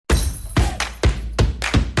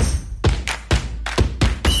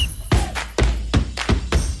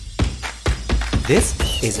This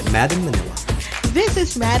is Mad in Manila. This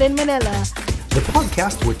is Mad in Manila. The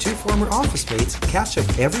podcast where two former office mates catch up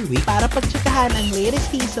every week Para pagtsikahan ang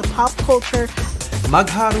latest tea sa pop culture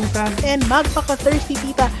magharutan and magpaka-thirsty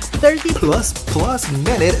tita 30 plus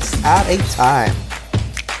minutes at a time.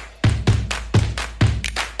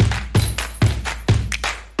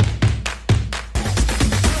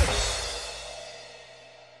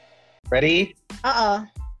 Ready?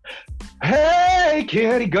 Hey,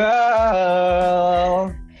 kitty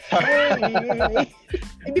girl! Hey.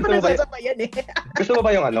 Hindi ko Gusto mo ba- nasasabayan eh. Gusto mo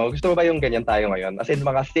ba yung Gusto mo ba yung ganyan tayo ngayon? As in,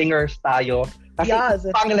 mga singers tayo. Kasi Yes.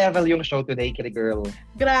 pang level yung show today, kitty girl.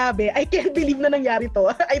 Grabe. I can't believe na nangyari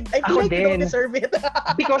to. I Ako feel like you don't din. deserve it.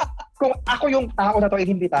 Because kung ako yung tao na to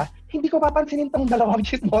inimbita, hindi ko papansinin tong dalawang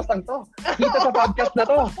chismosang to. Dito sa podcast na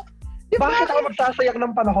to. Diba? Bakit ako magsasayang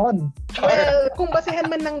ng panahon? Well, kung basehan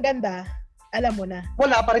man ng ganda, alam mo na.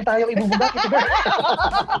 Wala pa rin tayong ibubuga, kitty girl.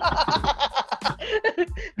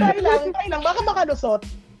 Tayo lang. Baka makalusot.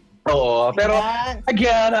 Oo, pero Ayan.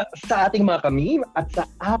 again, sa ating mga kamim at sa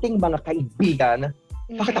ating mga kaibigan,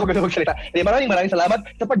 bakit ako ganun magsalita? Maraming salamat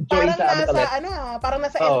sa pag-join Parang sa amin ulit. parang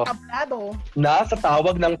nasa Oo. entablado. Nasa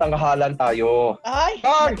tawag ng tanghalan tayo. Ay,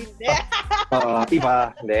 Ay! matindi.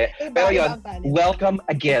 Iba. Hindi. Iba, Pero iba yun, ang valid. welcome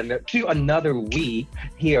again to another week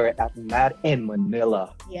here at Mad in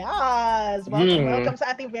Manila. Yes! Welcome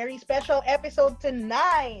sa ating very special episode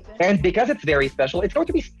tonight. And because it's very special, it's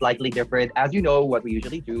going to be slightly different. As you know, what we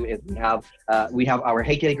usually do is we have our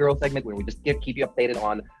Hey Kitty Girl segment where we just keep you updated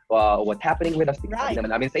on what's happening with us. Because Right.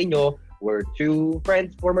 naman namin sa inyo, we're two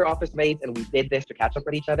friends, former office mates, and we did this to catch up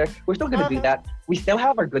with each other. We're still going to do that. We still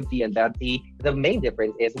have our good tea and bad tea. The main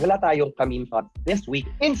difference is wala tayong kamim thoughts this week.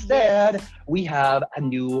 Instead, we have a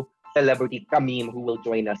new celebrity kamim who will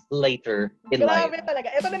join us later in life. Grabe talaga.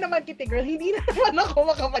 Ito na naman, Kitty Girl. Hindi na naman ako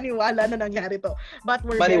makapaniwala na nangyari to. But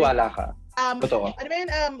we're Maniwala ka. Totoo. Ano ba yun?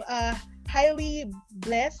 Highly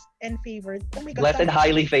blessed and favored. Oh my God. Blessed and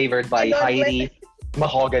highly favored by Ano, Heidi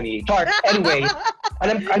Mahogany. Char. Anyway,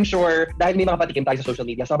 I'm sure dahil may mga patikim tayo sa social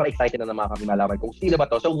media, sobrang excited na naman kami malaman kung sino ba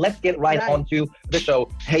to. So let's get right on to the show.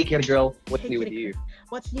 Hey, Kitty Girl, what's Hey, new with Kitty you?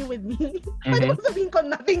 What's new with me? Mhm. Ano ba sabihin ko?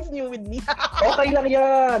 Nothing's new with me. Okay lang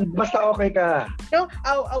yan. Basta okay ka. No,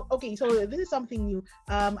 okay, so this is something new.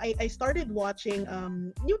 I started watching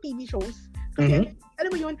new TV shows. Kasi,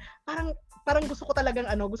 alam mo yun, parang gusto ko talagang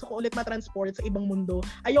gusto ko ulit ma-transport sa ibang mundo.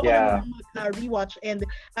 Ayoko Yeah. na rewatch, and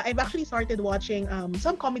I've actually started watching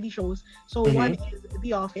some comedy shows. So one is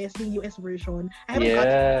The Office, yung US version. I haven't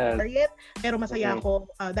got there yet, pero masaya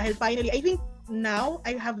ako dahil finally, I think now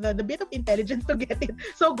I have the bit of intelligence to get it.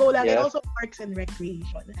 So go lang. And Yes. also Parks and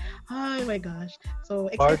Recreation. Oh my gosh. So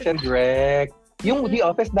Parks and excited. Rec. Yung The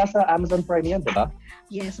Office nasa Amazon Prime yan, di ba?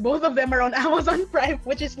 Yes, both of them are on Amazon Prime,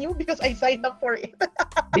 which is new because I signed up for it.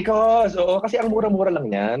 Because, kasi ang mura-mura lang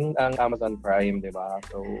yan, ang Amazon Prime, di ba?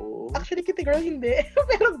 So, Actually, Kitty Girl, hindi.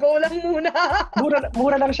 Pero go lang muna.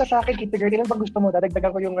 mura lang siya sa akin, Kitty Girl. Ilan pag gusto mo, dadagdagan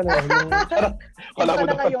ko yung Iba wala ka mo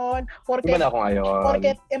na dapat. ngayon. Iba na ako ngayon.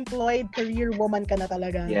 Porket employed career woman ka na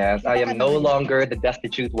talaga. Yes, Iba I ka am na no ngayon. longer the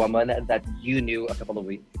destitute woman that you knew a couple of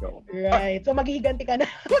weeks ago. Right. So maghihiganti ka na.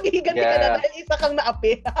 Maghihiganti ka na Yeah. dahil isa kang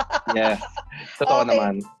naapi. Yes, totoo Okay.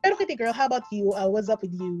 naman. Pero Kitty Girl, how about you? What's up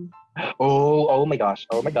with you? Oh my gosh.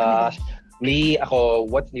 What's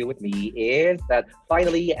new with me is that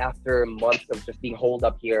finally, after months of just being holed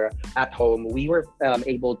up here at home, we were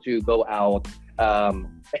able to go out. And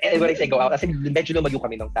when I say go out, I said medyo lumayo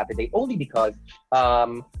kami ng Saturday only because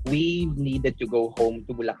we needed to go home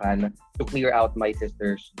to Bulacan to clear out my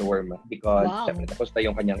sister's dorm because Wow. syempre, tapos na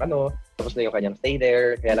yung kanyang stay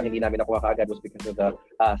there. Kaya lang hindi namin nakuha kaagad was because of the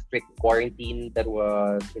strict quarantine that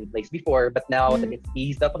was in place before. But now that it's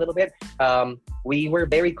eased up a little bit, we were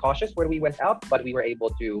very cautious when we went out, but we were able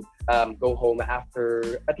to go home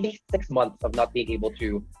after at least 6 months of not being able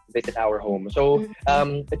to visit our home. So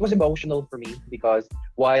it was emotional for me because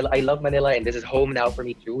while I love Manila and this is home now for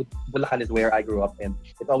me too, Bulacan is where I grew up and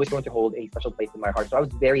it's always going to hold a special place in my heart. So I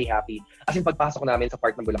was very happy. As in pagpasok namin sa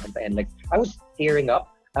park ng Bulacan sa NLEX, I was tearing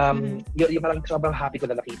up. Yung parang sobrang happy ko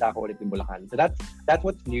na nakita ko ulit yung Bulacan. So that's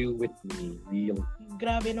what's new with me, really.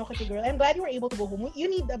 Grabe, no, Kitty Girl. I'm glad you were able to go home. You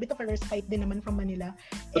need a bit of a respite din naman from Manila.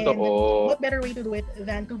 And Totoo. what better way to do it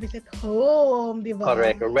than to visit home, di ba?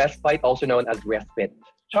 Correct. Respite, also known as respite.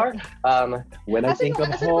 Char, when I think of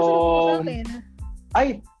Asan mo home, sa akin?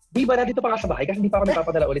 ay, di ba nandito pa nga sa bahay kasi hindi pa ako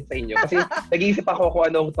nagpapadala ulit sa inyo. Kasi nag-iisip ako kung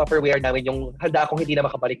anong Tupperware namin yung handa akong hindi na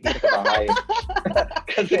makabalik dito sa bahay.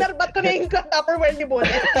 Kasi, Kinarbat ko na yung Tupperware ni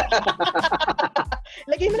Bonet.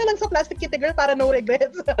 Lagay mo na lang sa plastic, Kitty Girl, para no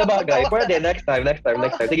regrets. Sabagay, pwede, next time.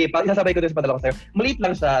 Sige, sasabay ko din sa padala ko sa'yo. Maliit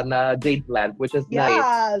lang siya na jade plant, which is nice.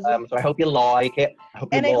 So I hope you like it. I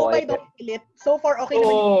hope I don't kill it. So far, okay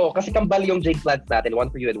naman. Oh, kasi kambal yung jade plants natin.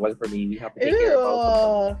 One for you and one for me. We have to take care of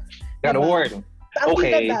both. Ganon.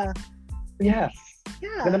 Okay. Yes.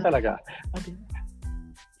 Yeah. Ganun talaga.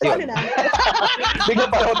 So, ano na? Bigla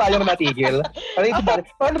pareho tayong natigil.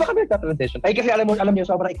 Paano ba kami nagta-transition? Ay, kasi alam niyo,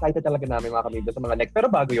 sobrang excited talaga namin mga kami sa mga next. Pero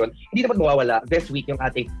bago yun, hindi naman mawawala this week yung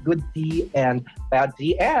ating good tea and bad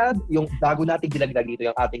tea. And yung bago nating dilagdag dito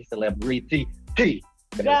yung ating celebrity tea.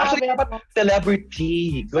 Actually, dapat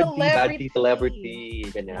celebrity. Good tea, bad tea, celebrity.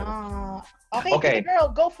 Ganyan. Okay, girl,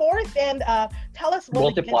 go forth and tell us what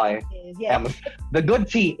multiply. The is. Yeah. The good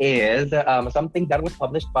tea is something that was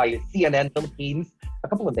published by CNN Philippines a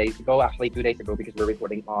couple of days ago, actually 2 days ago, because we're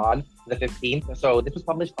recording on the 15th. So this was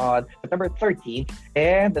published on September 13th,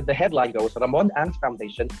 and the headline goes, Ramon Ang's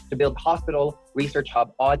Foundation to build hospital research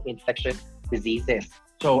hub on infectious diseases.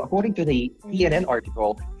 So according to the CNN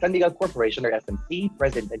article, San Miguel Corporation, or SMC,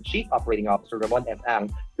 President and Chief Operating Officer Ramon S. Ang,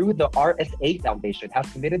 through the RSA Foundation, has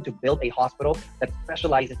committed to build a hospital that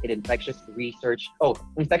specializes in infectious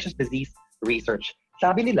disease research.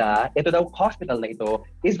 Sabi nila, ito daw hospital na ito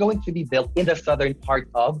is going to be built in the southern part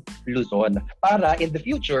of Luzon para in the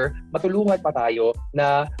future, matulungan pa tayo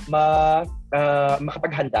na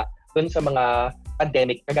makapaghanda dun sa mga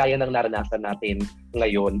pandemic kagaya ng naranasan natin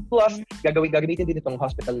ngayon. Plus, gagamitin din itong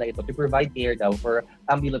hospital na ito to provide care daw for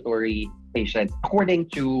ambulatory patients. According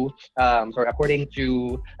to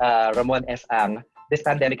Ramon S. Ang, this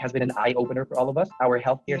pandemic has been an eye-opener for all of us. Our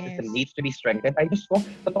healthcare system needs to be strengthened. Ay, Diyos ko,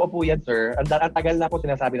 totoo po yan, sir. Ang tagal na po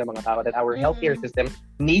sinasabi ng mga tao that our healthcare system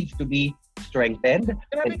needs to be strengthened.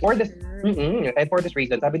 And for this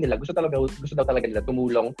reason, sabi nila, gusto daw talaga nila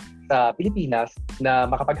tumulong sa Pilipinas na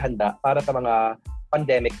makapaghanda para sa mga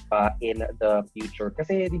pandemic pa in the future.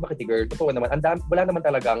 Kasi, di ba, Kitty Girl, totoo naman, wala naman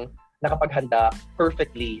talagang nakapaghanda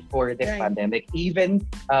perfectly for this pandemic. Even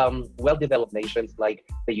well-developed nations like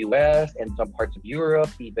the US and some parts of Europe,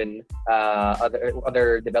 even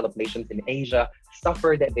other developed nations in Asia,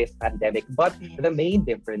 suffered this pandemic. But the main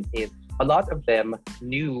difference is a lot of them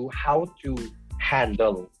knew how to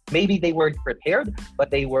handle. Maybe they weren't prepared, but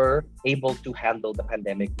they were able to handle the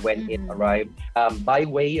pandemic when it arrived by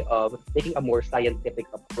way of taking a more scientific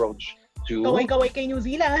approach to... Kaway-kaway kay New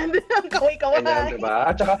Zealand. Kaway-kaway. Ganyan, diba?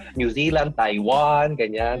 At saka New Zealand, Taiwan,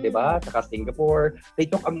 ganyan, diba? At saka Singapore. They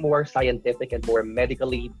took a more scientific and more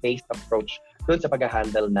medically based approach doon sa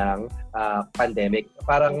pag-handle ng pandemic.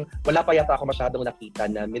 Parang wala pa yata ako masyadong nakita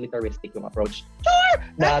na militaristic yung approach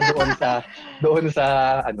na doon sa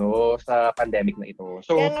pandemic na ito.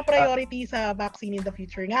 So, kaya nga priority sa vaccine in the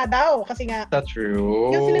future nga daw kasi nga that's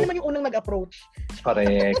true. Yan sila naman yung unang nag-approach.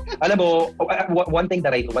 Correct. Alam mo, one thing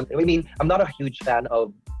that I mean, I'm not a huge fan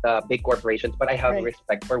of big corporations, but I have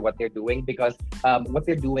respect for what they're doing because what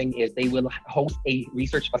they're doing is they will host a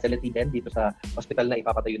research facility din dito sa hospital na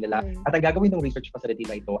ipapatayo nila. At ang gagawin ng research facility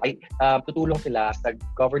na ito ay tutulong sila sa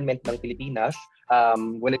government ng Pilipinas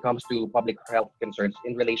when it comes to public health concerns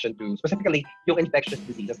in relation to specifically yung infectious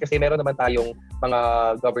diseases. Kasi meron naman tayong mga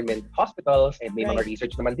government hospitals and may mga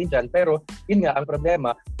research naman din dyan. Pero yun nga, ang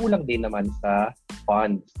problema, kulang din naman sa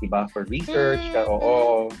funds, diba? For research.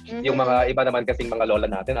 Yung mga iba naman kasing mga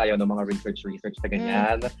lola natin, ayaw ng mga research na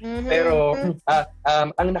ganyan. Pero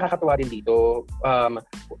ang nakakatuwa din dito,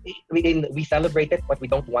 we celebrate it, but we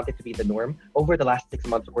don't want it to be the norm. Over the last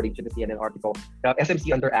 6 months, according to the CNN article,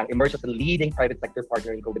 SMC under Ang emerged as a leading private sector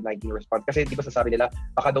partner in COVID-19 response. Kasi di ba sasabi nila,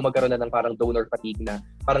 baka daw magkaroon na ng parang donor fatigue na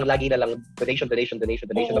parang lagi na lang donation.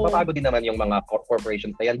 Napapagod din naman yung mga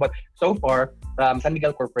corporations na yan. But so far, San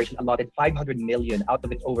Miguel Corporation allotted 500 million out of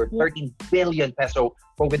its over 13 billion peso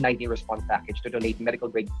COVID-19 response package to donate medical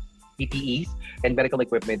grade PPEs and medical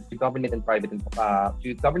equipment to government and private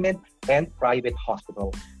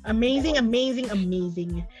hospitals. Amazing.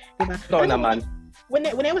 Diba? So naman. When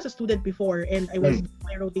I was a student before and I was doing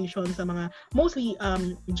my rotation sa mga mostly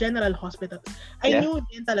general hospitals, I knew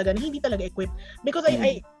din talaga na hindi talaga equipped because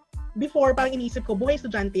I before parang inisip ko buhay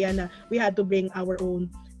estudyante yan na we had to bring our own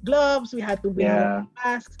gloves, we had to bring our own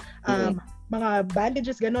masks, mga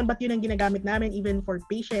bandages, ganon, but yun ang ginagamit namin even for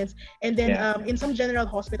patients. And then in some general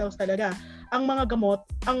hospitals talaga, ang mga gamot,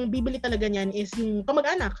 ang bibili talaga niyan is yung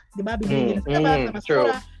kamag-anak, di ba? Bibili nila sa labas, sa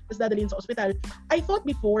masura, tapos dadalhin sa ospital. I thought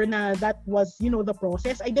before na that was, the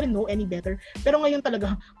process. I didn't know any better. Pero ngayon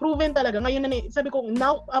talaga, proven talaga. Ngayon na, sabi ko,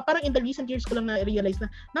 now, parang in the recent years ko lang na-realize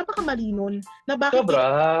na napakamali nun. Na bakit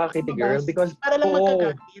Sobra, Kitty Girl, because para lang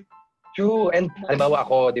magkagamit. True. And halimbawa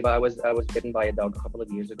ako, di ba, I was bitten by a dog a couple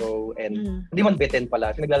of years ago and hindi man bitten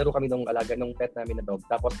pala. Kasi naglalaro kami nung alaga nung pet namin na dog.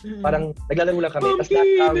 Tapos parang naglalaro lang kami. Tapos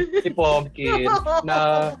si Pumpkin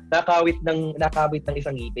na nakawit ng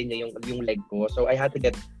isang ngipin niya yung leg ko. So I had to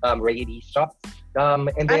get rabies shots.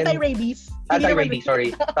 And then Anti-rabies.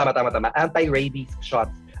 Sorry. Tama. Anti-rabies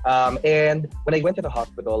shots. And when I went to the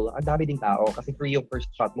hospital, ang dami ding tao kasi free yung first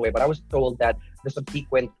shot mo eh. But I was told that the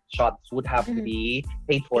subsequent shots would have to be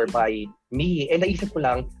paid for by me. And naisip ko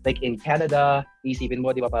lang, like in Canada, isipin mo,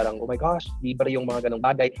 di ba parang, oh my gosh, libre yung mga ganong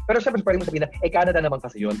bagay. Pero syempre, pwede mo sabihin na, Canada naman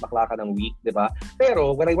kasi yun, bakla ka ng week, di ba?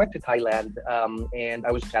 Pero when I went to Thailand, and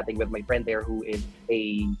I was chatting with my friend there who is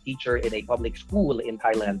a teacher in a public school in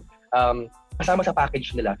Thailand, kasama sa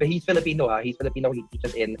package nila. So he's Filipino he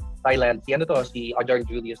teaches in Thailand. Si Ajar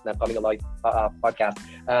Julius na Coming Alive podcast.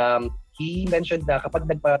 He mentioned na kapag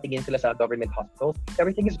nagpatingin sila sa government hospitals,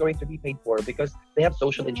 everything is going to be paid for because they have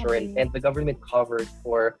social insurance and the government covers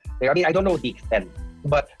for their, I mean, I don't know the extent,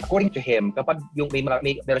 but according to him, kapag yung meron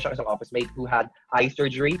siya isang office mate who had eye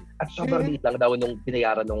surgery at sobrang liit lang daw nung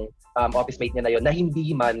binayaran nung office mate niya na yun na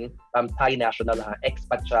hindi man Thai national,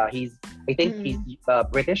 expat siya. I think he's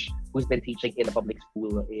British who's been teaching in a public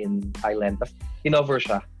school in Thailand. Tapos kinover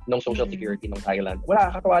siya ng social security ng Thailand. Wala,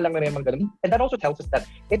 katawa lang na may mga ganun. And that also tells us that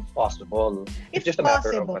it's possible. It's just a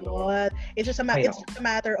matter of It's just a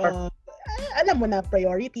matter of alam mo na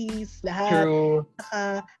priorities, lahat. True.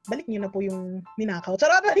 Balik niyo na po yung ninakaw.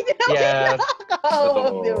 Charot, balik niyo na yung ninakaw.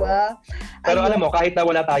 Totoo. Di ba? Pero alam mo, kahit na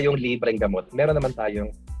wala tayong libreng gamot, meron naman tayong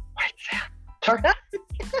white sand.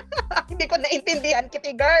 Hindi ko naintindihan,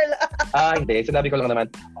 Kitty girl. Hindi. Sinabi ko lang naman,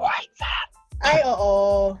 white sand. Ay,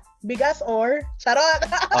 oo. Bigas or charot.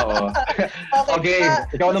 Oo. Okay,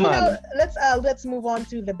 ikaw naman. Let's move on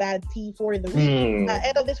to the bad tea for the week.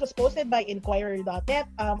 This was posted by Inquirer.net,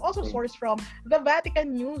 also sourced from the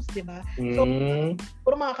Vatican News, di ba? So,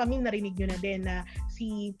 puro mga kami narinig nyo na din na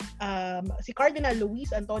si Cardinal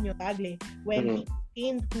Luis Antonio Tagle, when he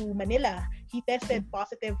came to Manila, he tested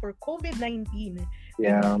positive for COVID-19.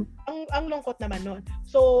 Yeah. Ang lungkot naman nun.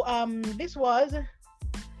 So, this was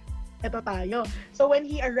eto tayo. So when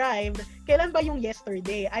he arrived, kailan ba yung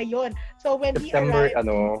yesterday? Ayun. So when September, he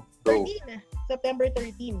arrived, 13, September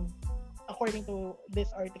 13, according to this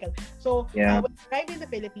article. So when he arrived in the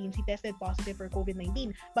Philippines, he tested positive for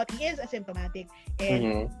COVID-19, but he is asymptomatic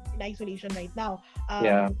and in isolation right now.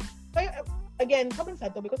 So, again, sobrang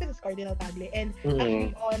sad to because this is Cardinal Tagle and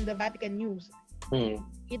actually on the Vatican News,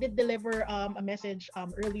 he did deliver a message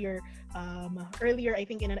earlier I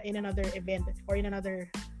think in another event or in another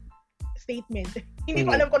statement. Hindi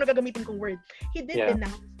ko alam kung ano gagamitin kong word. He did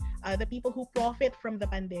denounce the people who profit from the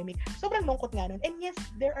pandemic. Sobrang lungkot nga nun. And yes,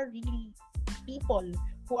 there are really people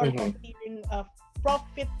who are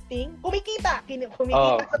profiting, kumikita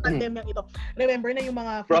sa pandemyang ito. Remember na yung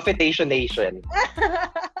mga Profitation Nation.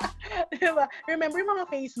 Diba? Remember yung mga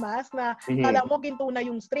face mask na alam mo ginto na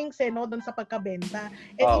yung strings doon sa pagkabenta.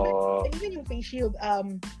 And even yung face shield,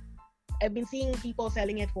 I've been seeing people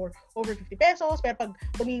selling it for over 50 pesos, pero pag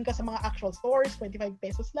tumingin ka sa mga actual stores, 25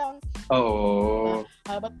 pesos lang.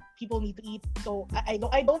 But people need to eat. So I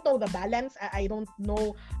don't know the balance. I don't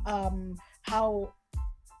know how.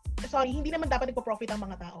 Sorry, hindi naman dapat nagpo-profit ang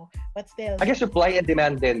mga tao. But still. I guess supply and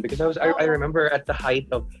demand then because I remember at the height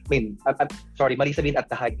of, mali sabihin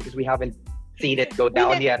at the height because we haven't seen it go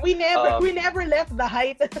down yet. We never left the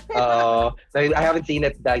height. I haven't seen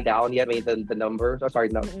it die down yet. I mean, the number. Oh, sorry,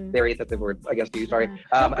 no, very the word. I guess to you. Sorry.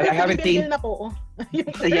 I haven't seen.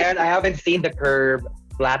 I haven't seen the curve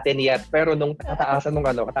flatten yet. Pero nung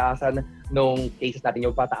kataasan nung cases natin,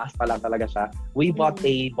 yung pataas pa lang talaga siya. We bought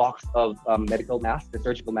a box of medical masks, the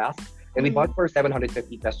surgical masks. And we bought for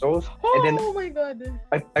 750 pesos. And then, oh my God.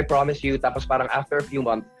 I promise you, tapos parang after a few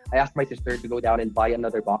months, I asked my sister to go down and buy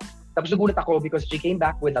another box. Tapos nagulat ako because she came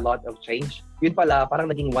back with a lot of change. Yun pala,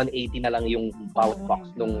 parang naging 180 na lang yung bawat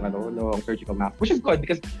box nung surgical mask. Which is good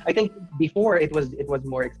because I think before it was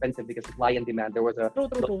more expensive because supply and demand. There was a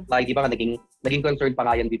supply, di ba, naging concern pa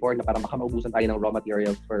nga yan before na parang baka maubusan tayo ng raw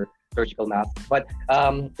materials for surgical masks. But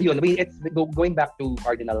yun, I mean, it's going back to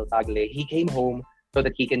Cardinal Tagle. He came home so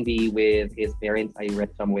that he can be with his parents, I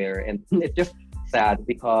read somewhere. And it's just sad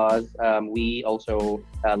because we also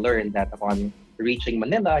learned that upon reaching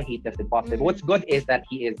Manila, he tested positive. What's good is that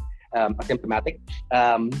he is asymptomatic.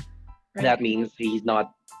 That means he's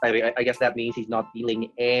not, I guess that means he's not feeling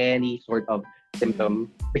any sort of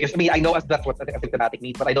symptom. Because I know that's what asymptomatic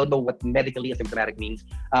means, but I don't know what medically asymptomatic means.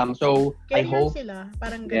 So I hope sila,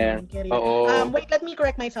 parang ganun, wait, let me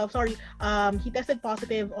correct myself. Sorry. He tested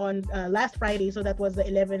positive on last Friday, so that was the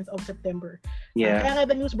 11th of September. Kaya nga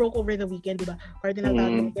the news broke over the weekend, di ba? Cardinal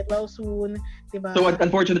Tagle get well soon, di ba? So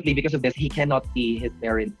unfortunately, because of this, he cannot see his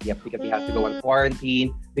parents yet because he has to go on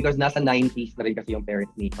quarantine because nasa 90s na rin kasi yung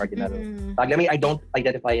parents ni Cardinal Tagle. I don't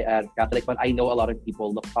identify as Catholic, but I know a lot of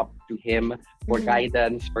people look up to him for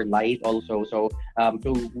guidance, for light also. So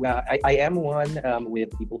I am one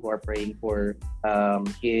with people who are praying for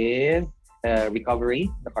his recovery,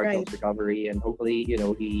 the Cardinal's recovery, and hopefully,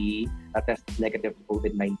 he tests negative to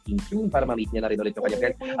COVID-19 soon para ma-meet niya na rin ulit yung kanyang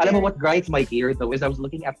parents. Alam mo what grinds my gears though is I was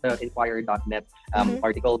looking at the Inquirer.net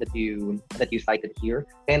article that you cited here,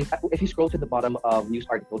 and if you scroll to the bottom of news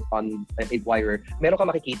articles on Inquirer, meron ka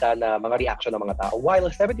makikita na mga reaction ng mga tao. While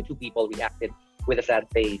 72 people reacted with a sad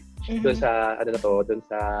face dun sa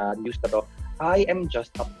news na to, I am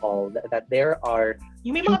just appalled that there are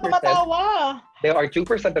yung may mga tumatawa. There are 2%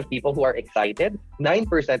 of people who are excited, 9%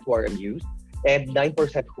 who are amused, and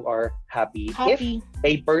 9% who are happy. If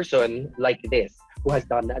a person like this who has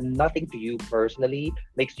done nothing to you personally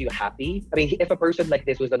makes you happy, I mean, if a person like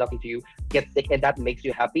this who's done nothing to you gets sick and that makes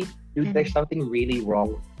you happy, dude, there's something really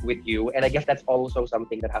wrong with you. And I guess that's also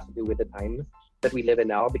something that has to do with the times that we live in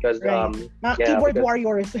now because keyboard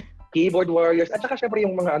warriors. Keyboard warriors. At saka syempre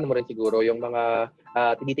yung mga mo rin siguro, yung mga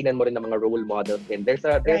tinitingnan mo rin ng mga role models. And there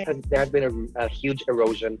has been a huge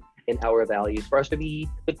erosion in our values for us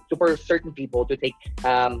for certain people to take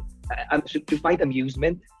to find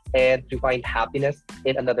amusement and to find happiness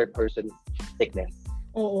in another person's sickness.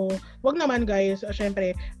 Oo. Wag naman guys,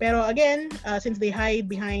 syempre. Pero again, since they hide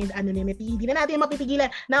behind anonymity, hindi na natin mapipigilan.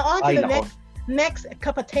 Now on to the next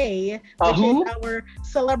cup of tea, which is our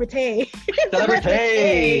celebrity.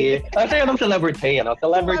 Celebrity! Celebrity!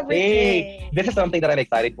 This is something that I'm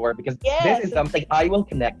excited for because this is something I will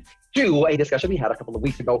connect to a discussion we had a couple of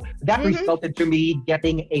weeks ago that resulted to me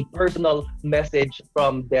getting a personal message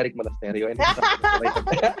from Derek Monasterio. And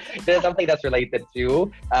this is something that's related to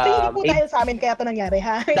hindi po dahil sa amin kaya ito nangyari,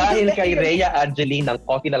 ha? Dahil kay Rhea Angeline ng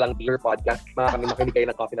Coffee na Lang Beer Podcast. Makinig kayo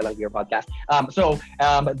ng Coffee na Lang Beer Podcast.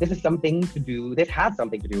 This has something to do with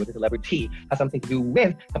celebrity, has something to do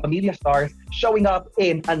with the Kapamilya stars showing up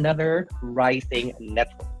in another rising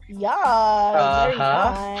network. Yeah, very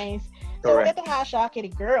nice. Correct. So, ito nga siya,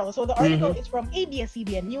 Kitty Girl. So, the article is from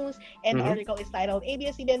ABS-CBN News, and the article is titled,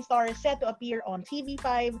 ABS-CBN stars set to appear on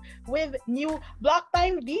TV5 with new block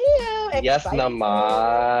time deal. Yes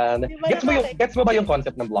naman. Gets mo ba yung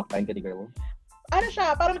concept ng block time, Kitty Girl? Ano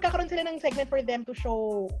siya, parang magkakaroon sila ng segment for them to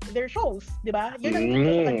show their shows, di ba? Yun ang gusto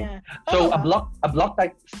sa kanya. So a block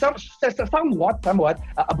time, somewhat,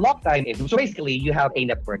 a block time is, so basically you have a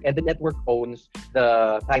network and the network owns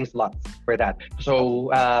the time slots for that.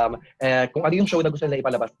 So kung ano yung show na gusto nila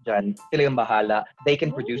ipalabas dyan, sila yung bahala. They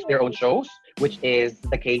can produce their own shows, which is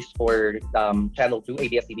the case for Channel 2,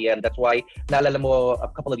 ABS-CBN. That's why, naalala mo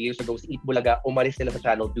a couple of years ago, si Eat Bulaga, umalis sila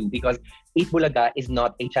sa Channel 2 because Eat Bulaga is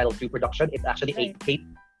not a Channel 2 production. It's actually a tape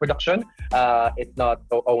production. It's not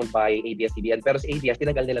owned by ABS-CBN. Pero sa ABS,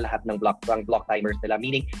 tinanggal nila lahat ng block timers nila.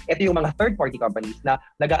 Meaning, ito yung mga third-party companies na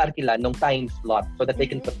nag-aarkila ng time slot so that they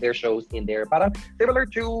can put their shows in there. Parang similar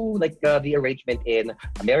to like the arrangement in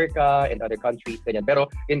America and other countries. Ganyan. Pero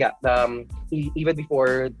yun nga, even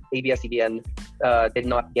before ABS-CBN did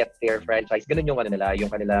not get their franchise, ganun yung yung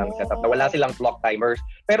kanilang setup na wala silang block timers.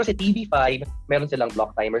 Pero si TV5, meron silang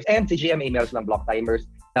block timers. And si GMA, meron silang block timers.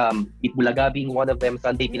 Eat Bulaga being one of them,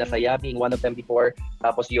 Sunday Pinasaya being one of them before.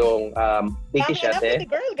 Tapos yung Daisy Siete.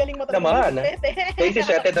 Galing mo naman. Daisy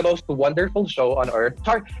Siete, the most wonderful show on earth.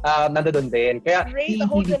 Char, nandoon din. Kaya raise the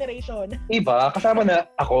whole generation. Iba, kasama na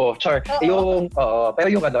ako. Char, pero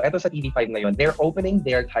yung eto sa TV5 ngayon, they're opening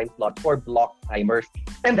their time slot for block timers.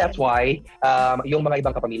 And that's why yung mga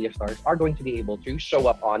ibang Kapamilya stars are going to be able to show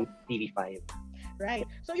up on TV5. Right.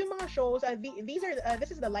 So yung mga shows,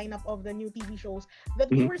 this is the lineup of the new TV shows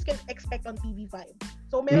that viewers can expect on TV5.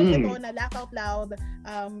 So meron ito na Laugh Out Loud.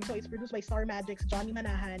 So it's produced by Star Magic's Johnny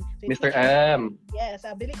Manahan. So Mr. M. Yes,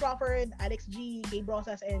 Billy Crawford, Alex G, Gabe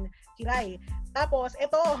Rosas, and Kiray. Tapos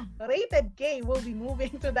ito, Rated K will be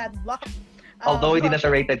moving to that block. Although hindi na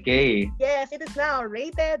siya Rated K. Yes, it is now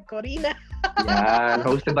Rated Corina. Yan,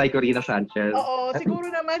 hosted by Corina Sanchez. Oo, siguro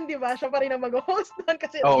naman, di ba? Siya pa rin ang mag-host doon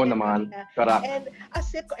kasi oo naman, correct. And as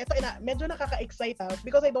sitcom, ito medyo nakaka-excite out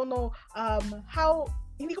because I don't know how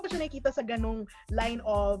hindi ko pa siya nakikita sa ganong line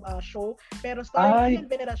of show. Pero starring Ian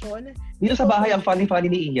Veneracion. Dito sa bahay, ang funny-funny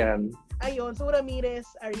ni Ian. Ayun, Sue Ramirez,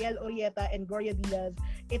 Ariel Orieta, and Gloria Diaz.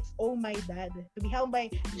 It's Oh My Dad. To be helmed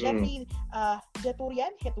by Jeffrey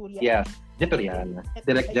Jeturian? Yes, Jeturian.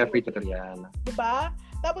 Direct Jeffrey Jeturian. Diba?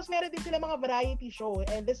 Tapos meron din sila mga variety show.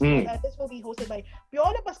 And this will be hosted by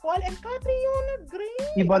Piola Pascual and Catriona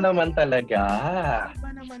Gray. Iba naman talaga.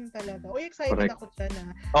 Uy, excited ako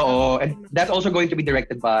dyan. Oo, and that's also going to be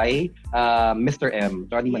directed by Mr. M,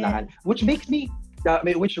 Johnny Manahan. Which makes me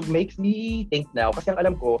think now, kasi ang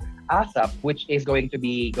alam ko, ASAP, which is going to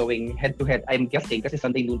be going head-to-head, I'm guessing, kasi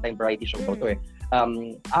Sunday noontime variety show to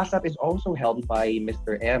ASAP is also helmed by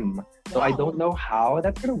Mr. M. So I don't know how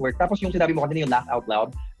that's gonna work. Tapos yung sinabi mo kanina, yung Laugh Out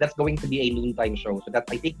Loud, that's going to be a noontime show. So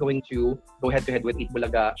that's, I think, going to go head-to-head with Eat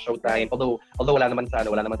Bulaga Showtime. Although wala naman sa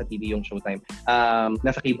TV yung Showtime.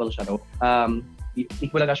 Nasa cable siya, no?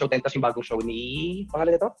 Eat Bulaga Showtime, tapos yung bagong show ni,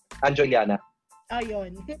 pangalan nito? Anjo Iliana.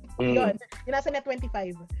 Yun. Yun. Yung nasa Net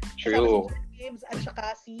 25. True. Gibbs at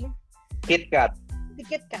saka si KitKat. Si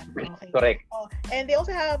KitKat. Okay. Correct. And they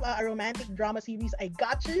also have a romantic drama series, I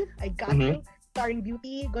Got You, starring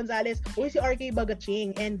Beauty Gonzalez, si RK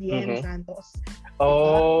Bagaching, and Diane Santos.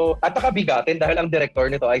 At nakabigatin dahil ang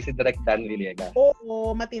director nito ay si Direk Dan Villegas.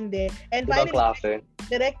 Oo, matindi. And finally, klase.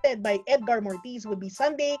 Directed by Edgar Mortiz would be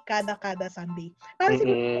Sunday, Kada Sunday. Parang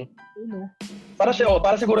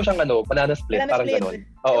para siguro siyang Banana Split, parang gano'n.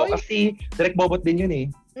 Oo, kasi Direk Bobot din yun eh.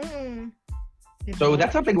 So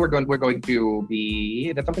that's something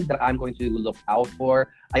that's something that I'm going to look out for.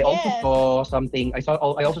 I also saw something, I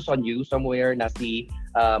also saw news somewhere na si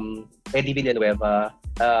Eddie Villanueva.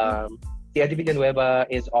 Si Eddie Villanueva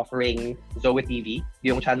is offering Zoe TV,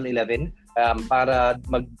 yung Channel 11, para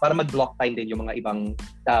mag-block time din yung mga ibang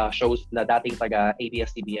shows na dating taga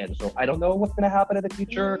ABS-CBN. So I don't know what's gonna happen in the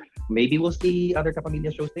future. Maybe we'll see other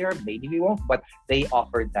Kapamilya shows there. Maybe we won't. But they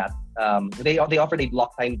offered that. They offered a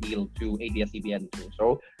block time deal to ABS-CBN too.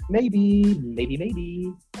 So maybe.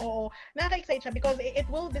 Oo, nakaka-excite siya because it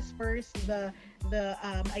will disperse the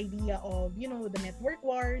idea of, the network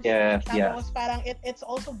wars. Yes, Tapos parang it's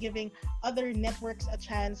also giving other networks a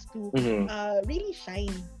chance to really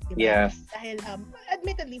shine. Diba? Yes. Dahil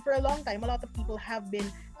admittedly, for a long time, a lot of people have been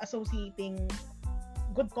associating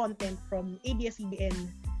good content from ABS-CBN,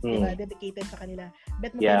 diba, dedicated sa kanila.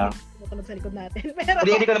 Bet mo tunog sa likod natin. Pero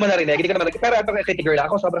hindi ko naman narinig. Pero ito kay Girl,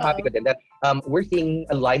 ako sobrang happy ko din that we're seeing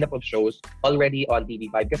a lineup of shows already on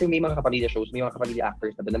TV5 kasi may mga kapamilya shows, may mga kapamilya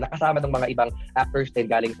actors na doon na nakasama ng mga ibang actors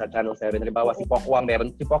din galing sa Channel 7. Halimbawa, si Pokwang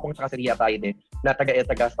tsaka si Ria Taide na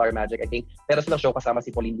taga Star Magic, I think. Pero silang show kasama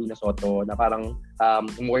si Pauline Luna Soto na parang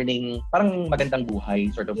morning, parang magandang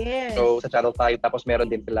buhay sort of. Yes. So sa Channel 5, tapos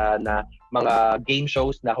meron din sila na mga game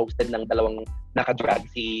shows na hosted ng dalawang naka-drag,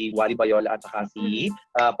 si Wally Bayola at saka si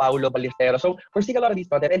Paulo Ballestero. So, we're seeing a lot of these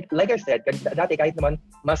content. And like I said, dati kahit naman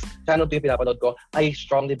mas Channel 2 yung pinapanood ko, I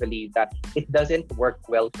strongly believe that it doesn't work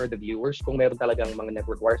well for the viewers kung meron talagang mga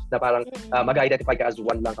network wars na parang mag-identify ka as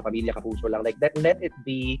one lang, kapamilya, kapuso lang. Like, let it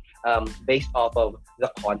be based off of the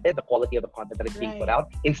content, the quality of the content that is being put out,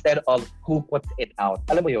 instead of who puts it out.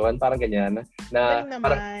 Alam mo yun? Parang ganyan. Na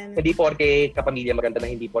parang hindi porke kapamilya maganda na,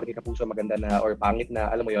 hindi porke kapuso maganda na, or pangit na,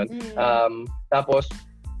 alam mo yun. Tapos,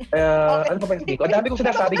 ano pa ba yung ko? Ang dami kong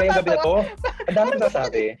sinasabi ngayong gabi na to. Ang dami kong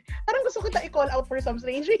sinasabi. Parang gusto kita i-call out for some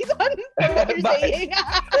strange reason for what you're saying.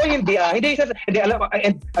 Hindi. Hindi, alam,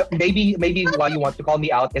 and maybe why you want to call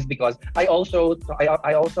me out is because I also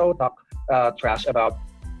talk trash about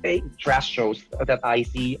trash shows that I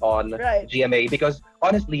see on GMA, because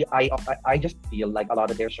honestly, I just feel like a lot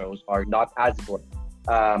of their shows are not as good.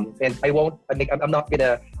 And I'm not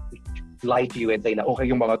gonna lie to you and say na okay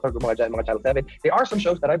yung mga Channel 7. There are some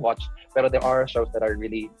shows that I've watched, pero there are shows that are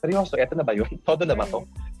really seryoso. Eto na ba yun? Todo na ba to?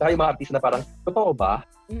 Saka yung mga artista na parang, totoo ba?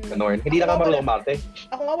 Ganon. Hindi na ka marunong umarte.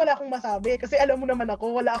 Ako nga wala akong masabi kasi alam mo naman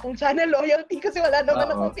ako, wala akong channel loyalty kasi wala naman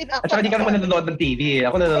akong pinapanood. At saka hindi ka naman nanonood ng TV.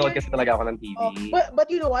 Ako nanonood kasi talaga ako ng TV. But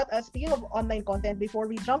you know what? Speaking of online content, before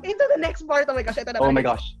we jump into the next part, oh my gosh, ito na. Oh my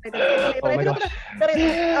gosh.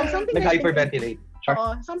 Something nag-hyperventilate. Sure.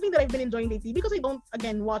 Something that I've been enjoying lately, because I don't,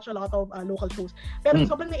 again, watch a lot of local shows. Pero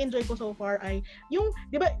sobrang na-enjoy ko so far ay yung,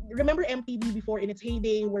 di ba, remember MTV before in its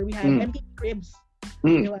heyday where we had MTV Cribs?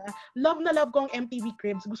 Diba? Love na love ko ang MTV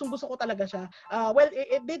Cribs. Gustong-gusto ko talaga siya. Well,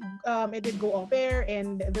 it did go off air,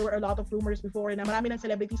 and there were a lot of rumors before na marami ng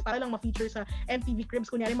celebrities para lang ma-feature sa MTV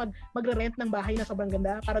Cribs. Kunyari magre-rent ng bahay na sobrang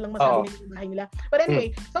ganda para lang masabi nila yung bahay nila. But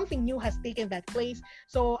anyway, something new has taken that place.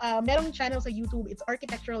 So, merong channel sa YouTube, it's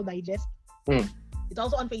Architectural Digest. It's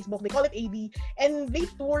also on Facebook. They call it AD, and they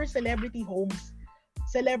tour celebrity homes.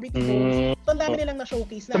 celebrity goals. So, ang dami nilang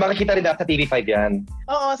na-showcase na. So, makikita rin sa TV5 yan.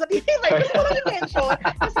 Oo, sa TV5. Gusto ko lang i-mention.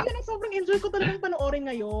 Kasi yun ang sobrang enjoy ko talagang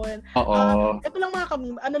panoorin ngayon. Oo. Ito lang mga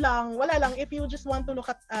kami, wala lang. If you just want to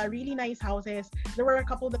look at really nice houses, there were a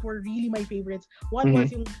couple that were really my favorites. One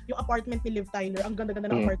was yung apartment ni Liv Tyler. Ang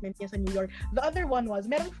ganda-ganda ng apartment niya sa New York. The other one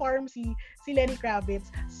was, merong farm si Lenny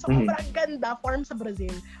Kravitz. Sobrang ganda, farm sa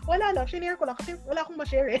Brazil. Wala lang, shinare ko lang kasi wala akong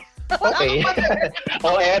ma-share eh. Okay.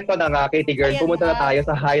 Eto na nga, Katie Girl. Pumunta na tayo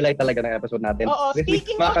sa highlight talaga ng episode natin. Oo,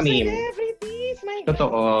 speaking of celebrities, my God.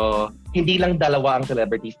 Totoo. Hindi lang dalawa ang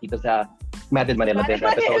celebrities dito sa Mad in Manila this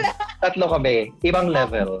episode. Tatlo kami. Ibang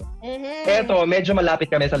level. Eto, medyo malapit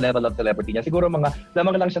kami sa level of celebrity niya. Siguro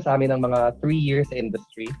lamang lang siya sa amin ng mga 3 years sa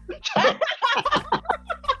industry.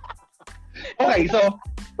 Okay, so,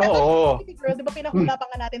 oo. Girl, di ba pinahula pa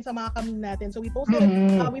nga natin sa mga kaming natin? So we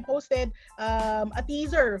posted a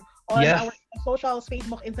teaser on our socials,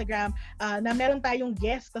 Facebook, Instagram, na meron tayong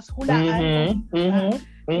guest, tas hulaan.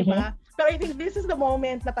 Diba? Pero I think this is the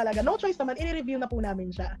moment na talaga, no choice naman, i-review na po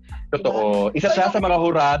namin siya. Totoo. Diba? Isa siya sa mga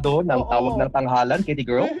hurado ng Tawag ng Tanghalan, Katie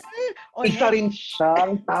Girl. Isa rin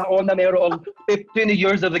siyang tao na mayroong 15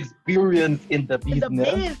 years of experience in the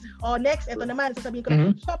business. Next, ito naman, sasabihin ko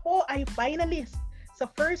na, siya po ay finalist sa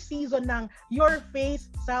first season ng Your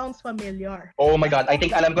Face Sounds Familiar. Oh my God, I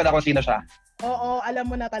think alam ko na kung sino siya. Oo, alam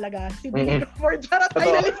mo na talaga. Si Billy Crawford, charot,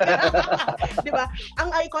 finalist niya. Diba?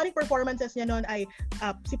 Ang iconic performances niya noon ay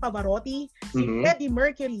si Pavarotti, si Freddie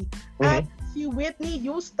Mercury, at si Whitney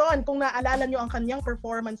Houston. Kung naalala nyo ang kanyang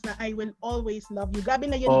performance na I Will Always Love You. Grabe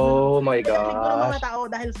na yun. Oh my gosh. Nagliguro ng mga tao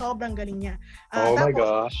dahil sobrang galing niya. Oh my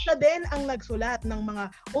gosh. Siya din ang nagsulat ng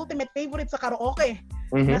mga ultimate favorite sa karaoke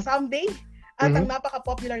na Someday at ang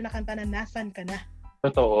napaka-popular na kanta na Nasan Ka Na.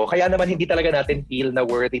 Totoo. Kaya naman hindi talaga natin feel na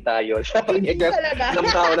worthy tayo sa pag-guest ng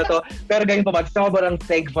tao na to. Pero ganyan pa sobrang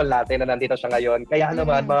thankful natin na nandito siya ngayon. Kaya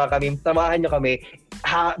naman mga kami, samahan nyo kami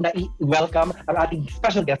welcome ang ating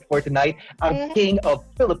special guest for tonight, ang King of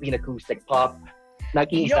Philippine Acoustic Pop,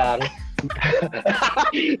 nag-iisang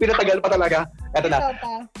pinatagal pa talaga. Ito na.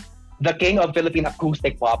 The King of Philippine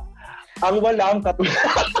Acoustic Pop. Ang walang katulad.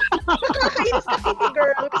 Nakakainis na Kitty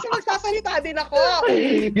Girl kasi magsasalita din ako.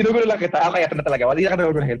 Ginugulo lang kita. Okay, ito na talaga. Hindi na ka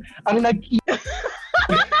naguguluhin. Ang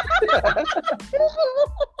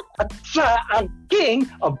at siya ang King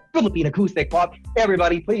of Philippine Acoustic Pop.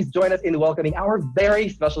 Everybody, please join us in welcoming our very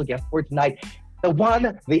special guest for tonight, the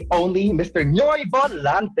one, the only, Mr. Noy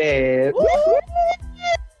Volante.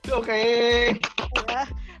 Okay. Yeah.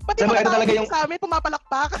 Pati mga tao sa amin,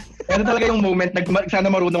 pumapalakpak. Ito talaga yung moment, sana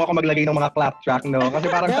marunong ako maglagay ng mga clap track, no? Kasi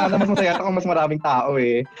parang sana mas masaya ako mas maraming tao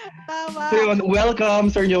eh. Tama. So yun, welcome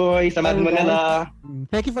Sir Noy sa Mad in Manila.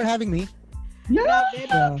 Thank you for having me.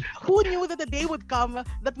 Yeah. Who knew that the day would come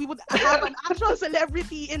that we would have an actual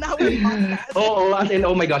celebrity in our podcast? Oo, as in,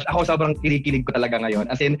 oh my gosh, ako sobrang kinikilig ko talaga ngayon.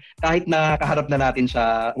 As in, kahit na kaharap na natin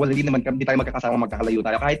siya, hindi tayo magkakasama, magkakalayo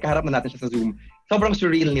tayo. Kahit kaharap na natin siya sa Zoom, sobrang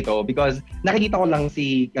surreal nito because nakikita ko lang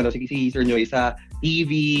si Sir Noy sa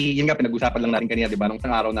TV, yun nga pinag-usapan lang natin kanina, di ba? Nung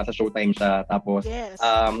isang araw nasa Showtime siya, tapos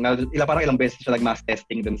parang ilang beses siya nag-mass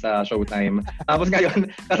testing dun sa Showtime. Tapos ngayon,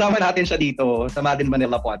 kasama natin siya dito sa Mad in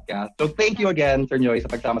Manila podcast. So thank you again, Sir Noy,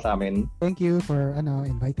 sa pagsama sa amin. Thank you for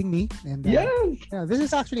inviting me. And yes! Yeah, this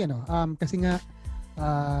is actually kasi nga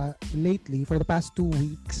lately, for the past 2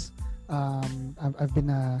 weeks, I've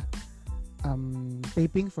been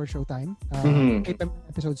taping for Showtime. 8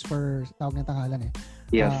 episodes for Tawag ng Tanghalan eh.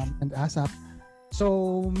 Yes. And ASAP.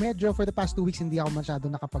 So, medyo for the past 2 weeks, hindi ako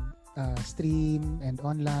masyado nakapag-stream and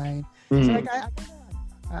online. So,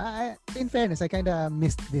 in fairness, I kinda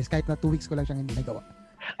missed this. Kahit na 2 weeks ko lang siyang hindi nagawa.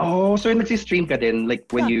 Oh, so nagsi-stream ka din? Like,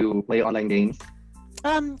 when you play online games?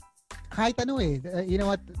 Kahit you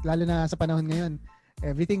know what? Lalo na sa panahon ngayon,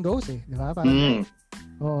 everything goes eh. Di ba? Parang,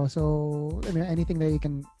 so, I mean, anything that you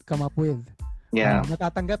can come up with. Yeah.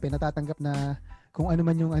 Natatanggap na kung ano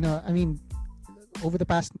man yung I mean, over the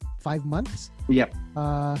past 5 months,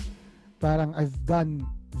 parang I've done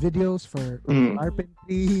videos for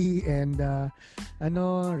carpentry and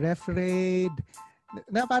ref raid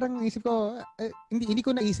na parang isip ko hindi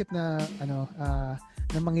ko naisip na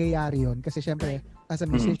na mangyayari yon kasi syempre as a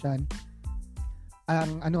musician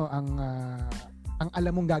ang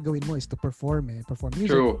alam mong gagawin mo is to perform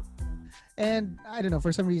music. True. And I don't know,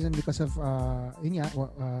 for some reason, because of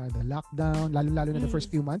the lockdown, lalo na the first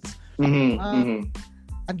few months, ang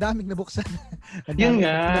daming nabuksan. Yun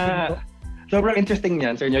nga. Sobrang interesting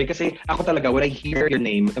yan, Sir Noy, kasi ako talaga, when I hear your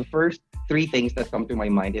name, the first 3 things that come to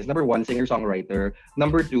my mind is number 1, singer-songwriter,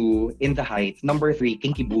 number 2, In the Heights, number 3,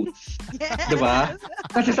 Kinky Boots. Yes. Diba?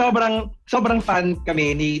 Kasi sobrang fan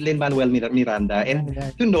kami ni Lin-Manuel Miranda, and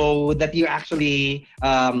to know that you actually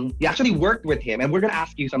worked with him, and we're gonna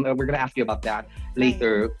ask you about that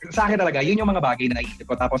later. Sa akin talaga, yun yung mga bagay na naisip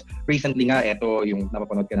ko. Tapos recently nga, eto yung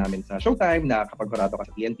napapanood ka namin sa Showtime na kapag kurado ka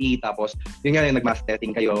sa TNT, tapos yun nga yung nag-mass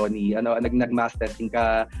testing kayo nag-mass testing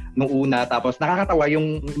ka nung una, tapos nakakatawa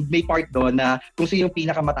yung may part doon na kung sino yung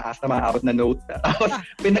pinakamataas na maaabot na note. Tapos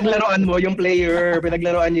pinaglaruan niyo yung player.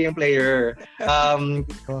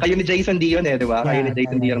 Kayo ni Jason Dion di ba? Kayo ni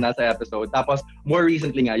Jason Dion nasa episode. Tapos more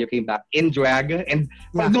recently nga, you came back in drag, and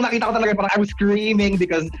nung nakita ko talaga parang I was screaming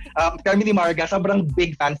because kami ni Marga, sobrang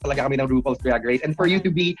big fans talaga kami ng RuPaul's Drag Race, and for you to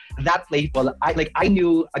be that playful, I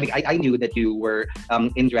knew that you were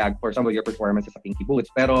in drag for some of your performances sa Kinky Boots,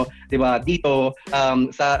 pero 'di ba dito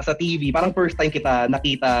sa TV parang first time kita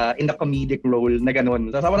nakita in the comedic role na ganun.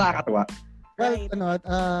 So sobrang nakakatuwa. Well,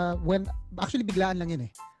 when actually biglaan lang yun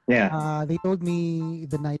eh. Yeah. They told me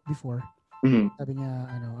the night before. Mm-hmm. Sabi niya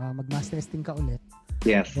mag-mass testing ka ulit.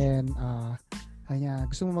 Yes. Then sabi niya,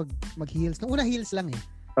 gusto mo mag-heels. Nung una heels lang eh.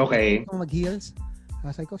 Okay. Gusto mo mag-heels?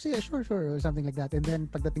 Sabi ko, sige, sure, or something like that. And then,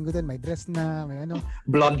 pagdating ko din, may dress na, may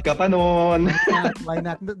Blonde ka pa noon. Why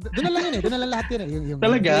not? Doon na lang yun eh. Doon na lang lahat yun eh. Yung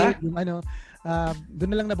talaga? Doon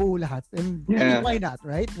na lang nabuo lahat. And why not,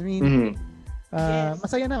 right? I mean,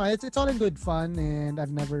 masaya naman. It's all in good fun, and I've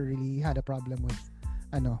never really had a problem with,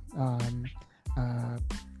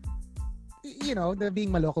 being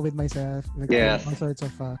maloko with myself. Like, yes. All sorts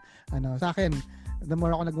of, sa akin, the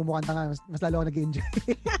more ako nagmumukhang tanga, mas lalo ako nag-enjoy.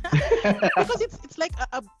 Because it's like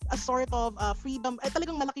a sort of freedom.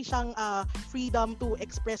 Talagang malaki siyang freedom to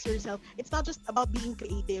express yourself. It's not just about being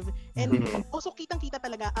creative. And also kitang-kita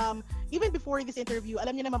talaga, even before this interview,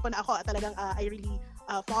 alam niyo naman po na ako talagang I really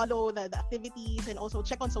follow the activities and also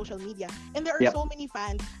check on social media. And there are so many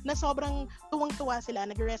fans na sobrang tuwang-tuwa sila,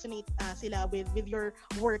 nag-resonate sila with your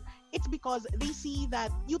work. It's because they see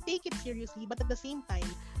that you take it seriously, but at the same time,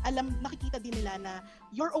 nakikita din nila na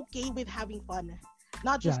you're okay with having fun.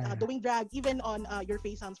 Not just doing drag, even on Your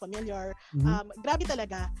Face Sounds Familiar. Grabe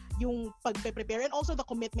talaga yung pag-prepare and also the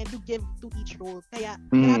commitment you give to each role. Kaya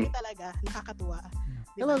grabe talaga, nakakatuwa.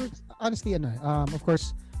 Diba? Well, honestly, of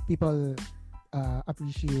course, people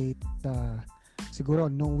appreciate siguro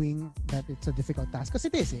knowing that it's a difficult task. Kasi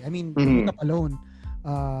it is eh. I mean, makeup alone,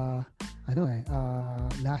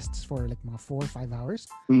 lasts for like mga 4 or 5 hours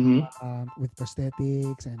with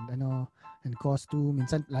prosthetics and costume.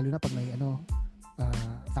 Minsan, lalo na pag may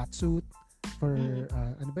fat suit for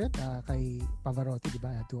kay Pavarotti, di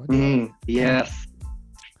ba? Yes.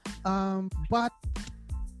 But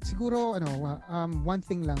siguro one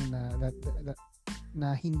thing lang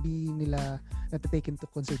na hindi nila take into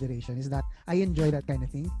consideration is that I enjoy that kind of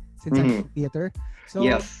thing since I'm in theater. So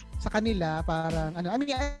sa kanila parang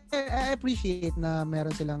I appreciate na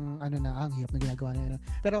meron silang ang hirap na ginagawa nila.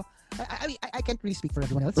 Pero I can't really speak for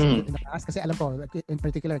everyone else in the past kasi alam ko in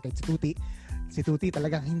particular kay si Tuti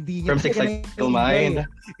talagang hindi niya From Six Cycle Mind.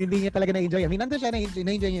 Hindi niya talaga na-enjoy. I mean, nandun siya,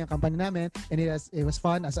 na-enjoy niya yung company namin, and it was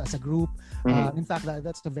fun as a group. In fact,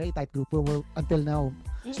 that's a very tight group. We're until now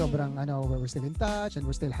sobrang we're still in touch and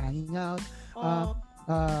we're still hanging out.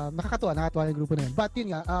 Nakakatuwa yung grupo na yun. But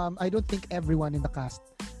yun nga, I don't think everyone in the cast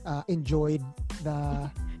enjoyed the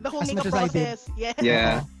whole as much makeup as I did. process. Yes.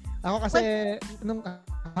 Yeah. Ako kasi nung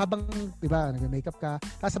habang diba nag-makeup ka,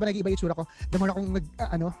 tapos sabay nag-iba yung tsura ko, the more akong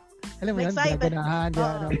alam mo yun, ginaganahan.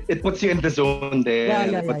 It puts you in the zone din.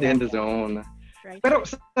 It puts you in the zone. Right. Pero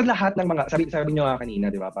sa lahat ng mga, sabi nyo nga kanina,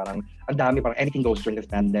 di ba, parang ang dami, parang anything goes during this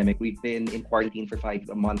pandemic. We've been in quarantine for 5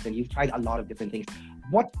 months and you've tried a lot of different things.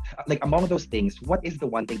 What, like among those things, what is the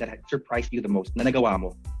one thing that surprised you the most na nagawa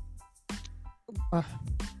mo?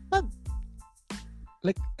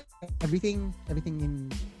 Like everything in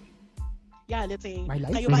let's say, my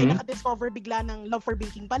life? kayo ba ay naka-discover bigla ng love for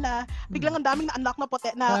baking pala? Biglang ang daming na-unlock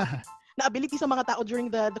na na ability sa mga tao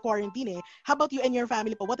during the quarantine eh. How about you and your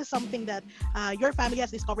family po? What is something that your family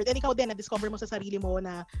has discovered? And ikaw din, na-discover mo sa sarili mo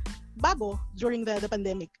na bago during the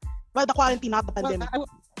pandemic? Well, the quarantine, not the pandemic.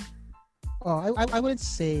 I wouldn't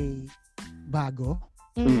say bago.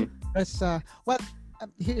 Because,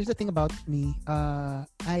 here's the thing about me.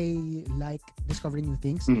 I like discovering new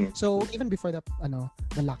things. So, even before the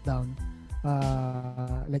lockdown,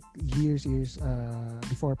 like years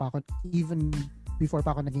before pa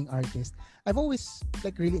ako naging artist, I've always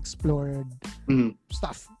like really explored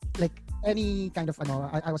stuff, like any kind of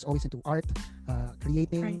I was always into art,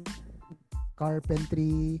 creating,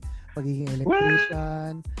 carpentry, pagiging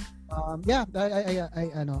electrician, Yeah,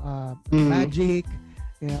 magic,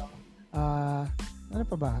 you know, ano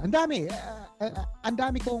pa ba? Ang dami. Ang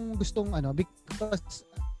dami kong gustong because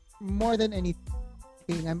more than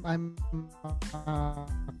anything, I'm a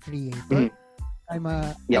creator. I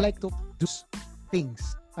like to do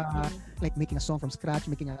things. Like making a song from scratch,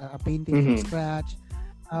 making a painting from scratch.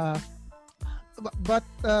 But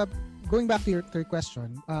going back to your third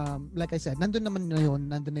question, like I said, nandun na yun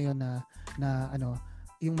na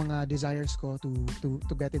yung mga desires ko to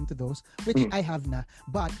get into those, which I have na.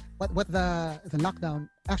 But what the lockdown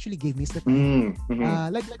actually gave me is the time.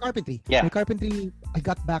 Like carpentry. Yeah. Like carpentry, I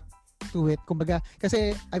got back to it. Kumbaga,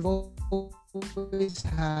 kasi I've always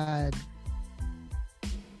had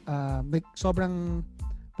like sobrang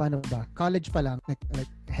paano ba? College pa lang, like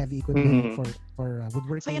heavy equipment for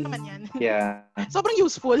woodworking. Sa'yo naman yan. Yeah. Sobrang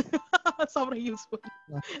useful. Sobrang useful.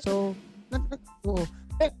 So,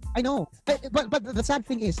 I know. But the sad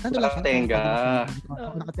thing is, nakatenga.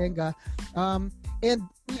 And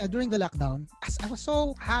during the lockdown, I was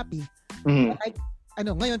so happy.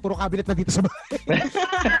 Ngayon, puro cabinet na dito sa bahay.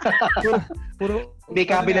 May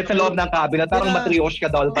cabinet sa loob ng cabinet. Parang matryoshka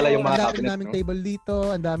doll pala yung mga cabinet. Ang daming table dito.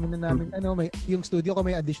 Ang dami na namin, yung studio ko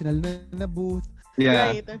may additional na booth.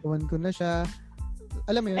 Yeah. Tuwan ko na siya.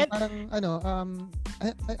 Alam mo yun, parang,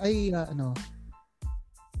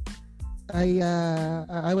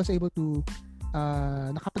 I was able to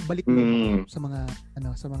nakapagbalik sa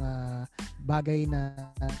mga bagay na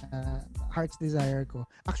heart's desire ko.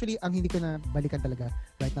 Actually, ang hindi ko na balikan talaga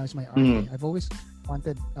right now is my art. I've always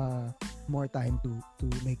wanted more time to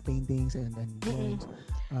make paintings and drawings.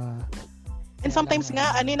 And sometimes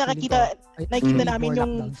nga nakikita namin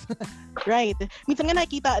yung right. Minsan nga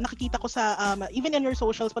nakikita ko sa even in your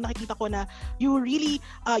socials pa nakikita ko na you really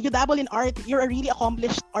you dabble in art. You're a really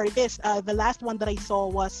accomplished artist. The last one that I saw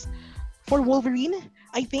was for Wolverine,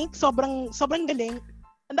 I think. Sobrang galing.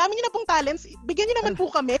 Ang dami niyo na pong talents. Bigyan niyo naman po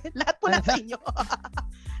kami. Lahat po nasa inyo.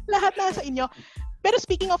 Lahat nasa inyo. Pero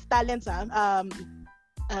speaking of talents,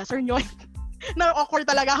 Sir Nyoy, na-awkward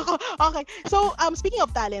talaga ako. Okay. So, speaking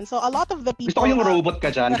of talent, so a lot of the people... Gusto ko yung robot ka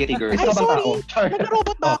dyan, Kitty Girl. Ay, sorry.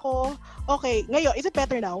 Nag-robot ba ako? Okay. Ngayon, is it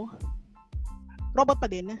better now? Robot pa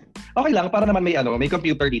din? Okay lang, para naman may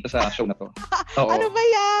computer dito sa show na to. Oo. Ano ba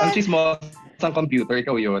yan? Ang chismos ang computer,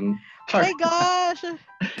 ikaw yun. Oh my gosh!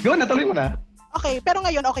 Go na, tuloy mo na. Okay, pero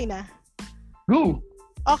ngayon okay na? Go!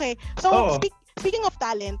 Okay. So, speaking of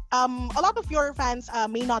talent, a lot of your fans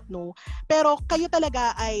may not know, pero kayo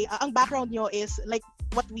talaga ay, ang background nyo is, like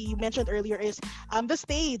what we mentioned earlier, is the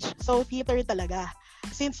stage. So, theater talaga.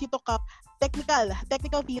 Since you took up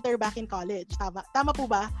technical theater back in college. Tama po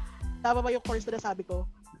ba? Tama ba yung course na sabi ko?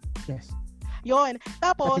 Yes. Yun.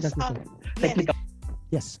 Tapos, technical.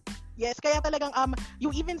 Yes. Yes, kaya talagang you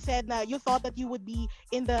even said na you thought that you would be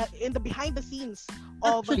in the behind the scenes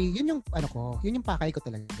of... Actually, yun yung pakay ko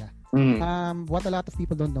talaga. What a lot of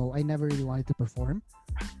people don't know, I never really wanted to perform.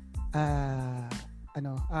 I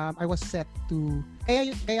was set to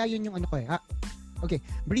kaya yun yung okay,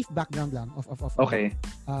 brief background lang of okay.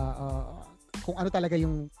 Kung ano talaga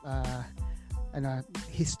yung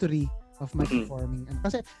history of my performing.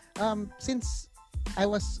 Kasi since I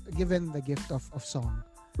was given the gift of song,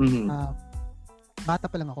 bata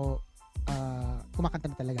pa lang ako, kumakanta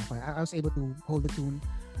na talaga ako. I was able to hold the tune.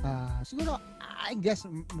 Siguro, I guess,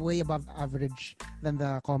 way above average than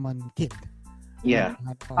the common kid. Yeah.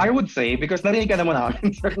 I would say, because narinig ka naman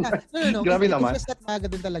namin. No. Grabe naman. It's just that maga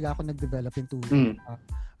din talaga ako nag-develop into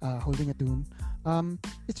holding a tune.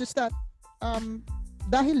 It's just that,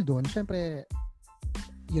 dahil doon, syempre,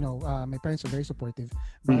 my parents were very supportive,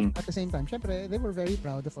 but at the same time, syempre, they were very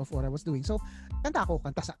proud of what I was doing. So,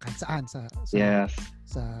 kanta saan yes.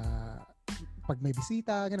 Sa pag may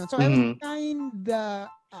bisita, gano'n. So, I was kinda,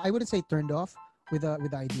 I wouldn't say turned off with the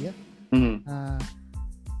idea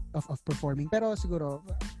of performing. Pero siguro,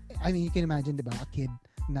 I mean, you can imagine, di ba, a kid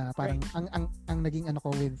na parang ang naging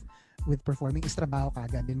ko with performing is trabaho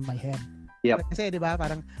kaagad in my head. Yep. Kasi, di ba,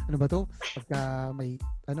 parang, ano ba to? Pagka may,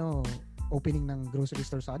 opening ng grocery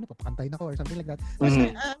store sa papakantayin ako or something like that.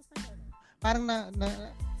 Parang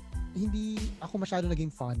hindi ako masyado naging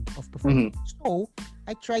fond of performing. So,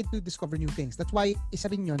 I tried to discover new things. That's why, isa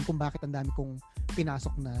rin yun kung bakit ang dami kong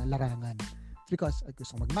pinasok na larangan. Because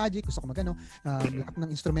gusto ko mag-magic, gusto ko lahat ng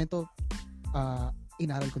instrumento,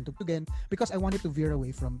 inaral kong tugtugin because I wanted to veer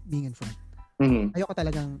away from being in front. Ayoko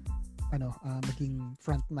talagang maging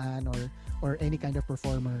frontman or any kind of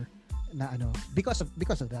performer na because of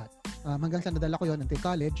that. Hanggang sa nadala ko yon until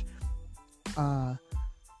college. I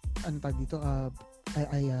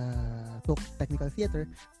took technical theater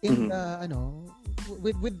in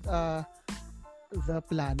with the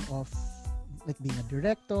plan of like being a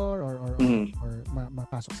director or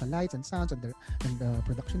mapasok sa lights and sounds and the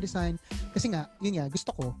production design. Kasi nga, yun nga,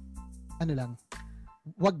 gusto ko,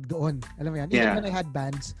 wag doon. Alam mo yan? Even when I had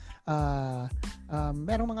bands,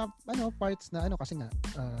 merong mga parts na kasi nga,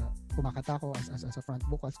 kumakata ko as a front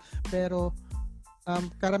vocals. Pero,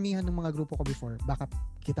 karamihan ng mga grupo ko before, backup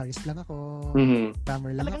guitarist lang ako,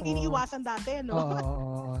 drummer lang talagang ako. Talagang iniiwasan dati, no?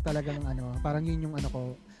 Oo, talagang parang yun yung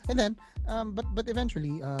ko. And then, but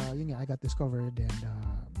eventually, yun nga, I got discovered and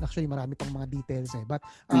actually marami pang mga details But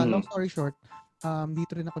long story short,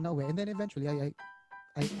 dito rin ako nauwi. And then eventually, I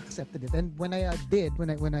accepted it. And when I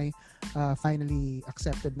finally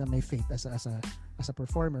accepted na my fate as a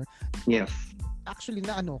performer, yes. Actually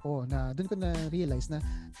na doon ko na realize na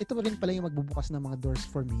ito rin pala yung magbubukas ng mga doors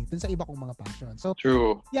for me dun sa iba kong mga passion. So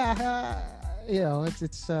true. Yeah,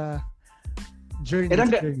 it's journey.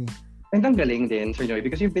 And ang galing din, Sir Noy,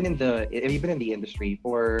 because you've been in the industry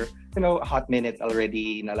for, a hot minute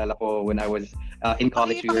already. Naalala ko when I was in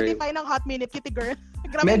college. Pakidefine ng hot minute, kitty girl.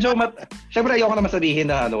 Medyo, syempre ayoko na masabihin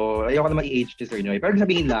na ayoko na ma-age si Sir Noy. Pero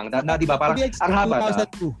sabihin lang, na di ba, parang ang haba na.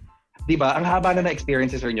 2002. Di ba? Ang haba na experience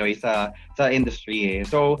si Sir Noy sa industry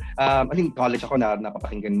So, I think college ako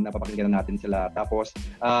napapakinggan na natin sila. Tapos,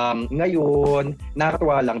 ngayon,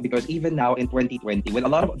 nakakatuwa lang because even now in 2020, when a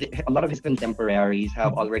lot of his contemporaries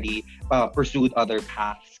have already pursued other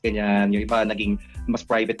paths, ganyan, yung iba naging mas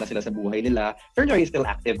private na sila sa buhay nila, Sir Noy is still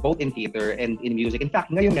active both in theater and in music. In fact,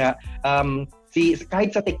 ngayon nga,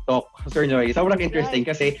 kahit sa TikTok, Sir Noy, sobrang interesting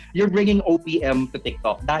kasi you're bringing OPM to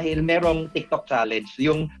TikTok dahil merong TikTok challenge,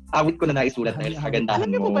 yung awit ko na naisulat dahil sa kagandahan mo.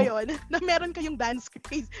 Alam niyo po ba yun? Na meron kayong dance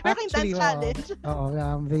quiz. Meron kayong dance challenge.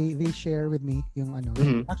 They share with me yung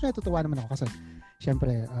Actually, natutuwa naman ako kasi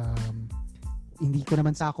syempre, hindi ko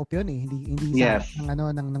naman sakop yun Hindi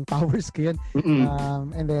ng powers ko yun.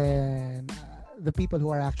 And then, the people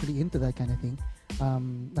who are actually into that kind of thing,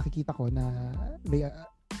 nakikita ko na they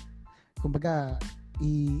kumbaga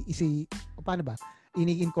paano ba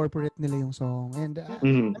ini-incorporate nila yung song and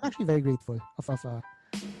I'm actually very grateful of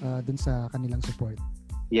dun sa kanilang support.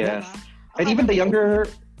 Yes. And even the younger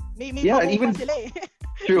even sila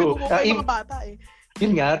true. Yung mga bata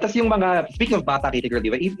Yun nga, tas yung mga speaking of bata Kitty Girl,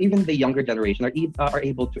 diba, even the younger generation are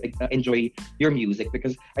able to enjoy your music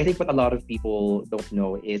because I think what a lot of people don't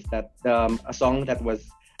know is that a song that was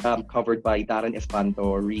covered by Darren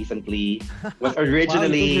Espanto recently was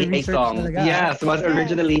originally a song. Yes, was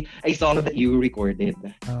originally a song that you recorded.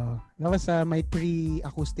 That was my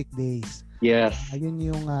pre-acoustic days. Yes. Ayun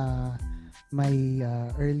yung my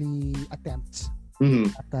early attempts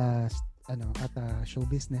at show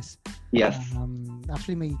business. Yes.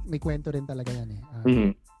 Actually may kwento rin talaga yan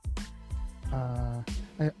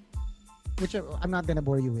which I'm not gonna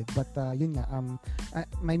bore you with, but yun nga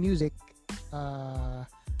my music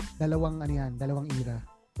dalawang era.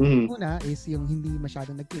 Una is yung hindi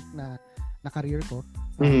masyadong nag-click na career ko.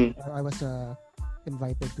 I was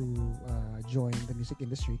invited to join the music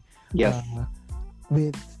industry. Yes.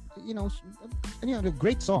 With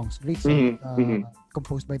great songs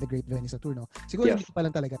composed by the great Benny Saturno. Siguro hindi ko pa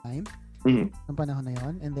lang talaga time ng panahon na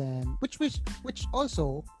yon, and then which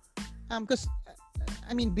also because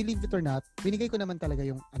I mean, believe it or not, binigay ko naman talaga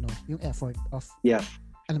yung effort of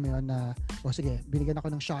alam mo yun na sige, binigyan ako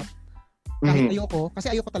ng shot kahit ayoko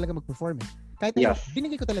talaga mag-perform kahit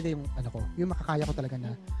binigay ko talaga yung yung makakaya ko talaga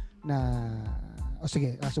na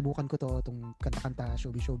sige, subukan ko itong kanta-kanta,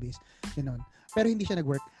 showbiz, gano'n. Pero hindi siya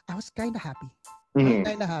nag-work. I was kind of happy.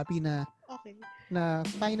 Na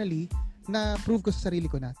finally, na prove ko sa sarili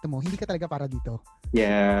ko na, tamo, hindi ka talaga para dito.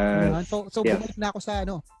 Yes. So bumalik na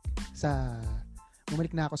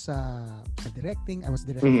ako sa directing. I was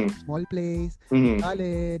directing small plays,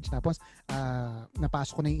 college. Tapos,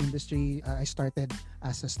 napasok ko na yung industry. I started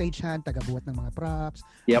as a stagehand, taga-buhat ng mga props.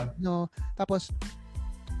 Yep. Tapos,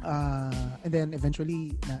 and then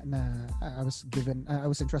eventually, I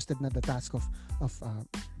was entrusted na the task of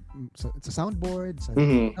sa soundboard,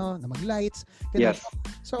 na mag-lights. Yes.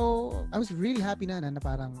 So, I was really happy na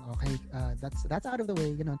parang, okay, that's out of the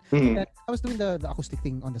way, gano'n. And I was doing the acoustic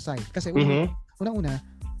thing on the side. Kasi unang-una,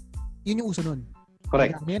 yun yung uso nun.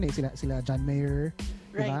 Correct. Yan sila John Mayer,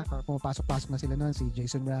 diba? Pumapasok-pasok na sila nun, si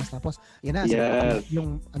Jason Mraz. Tapos, yan na,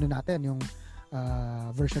 yung natin, yung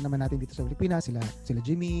version naman natin dito sa Pilipinas, sila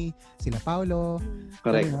Jimmy, sila Paolo.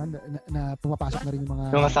 Correct. Na pumapasok na rin yung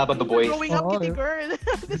mga Sabado Boys. Growing up, Kitty Girl.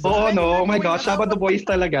 Oh my gosh, Sabado Boys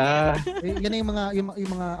talaga. Yan na yung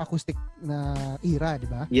mga acoustic na era, di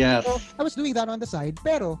ba? Yes. So, I was doing that on the side,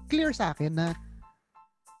 pero clear sa akin na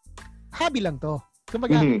hobby lang to.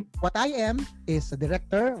 Kumbaga, what I am is a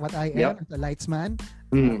director, what I am is a lightsman,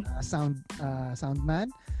 soundman.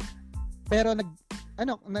 Pero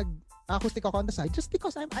acoustic ako on the side just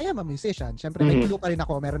because I am a musician. Siyempre, may clue pa rin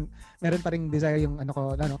ako. Meron pa rin desire yung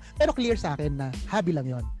Pero clear sa akin na hobby lang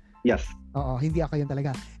yon. Yes. Oo, hindi ako yun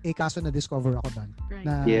talaga. Kaso na-discover ako doon. Right.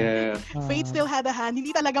 Na, Fate still had a hand.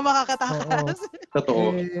 Hindi talaga makakatakas.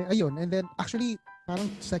 Totoo. Ayun. And then, actually, parang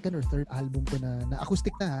second or third album ko na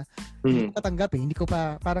acoustic na hindi ko natanggap hindi ko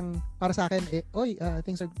pa, parang para sa akin,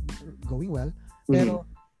 things are going well. Pero,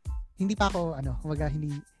 hindi pa ako, kumbaga,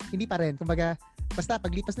 hindi pa rin. Kumbaga, basta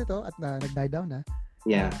paglipas nito at nag-die down na,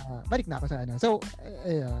 balik na ako sa So,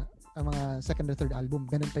 ang mga second or third album,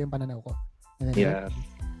 ganun pa yung pananaw ko. And then,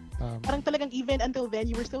 parang talagang even until then,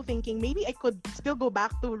 you were still thinking, maybe I could still go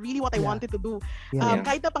back to really what I wanted to do.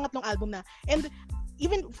 Kahit na pangatlong album na. And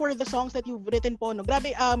even for the songs that you've written po, no, grabe,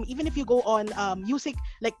 even if you go on music,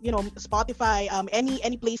 like, Spotify,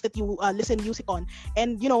 any place that you listen music on,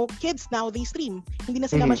 and, kids now, they stream. Hindi na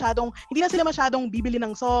sila masyadong bibili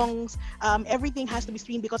ng songs. Everything has to be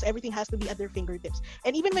streamed because everything has to be at their fingertips.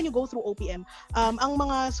 And even when you go through OPM, ang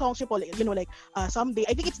mga songs nyo po, like, Someday,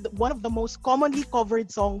 I think it's one of the most commonly covered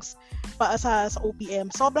songs pa sa OPM.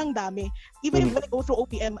 Sobrang dami. Even if when I go through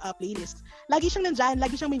OPM playlists, lagi siyang nandyan,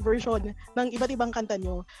 lagi siyang may version ng iba't ibang kanta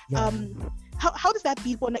nyo. How does that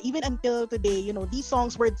feel po na even until today, these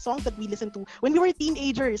songs were songs that we listened to when we were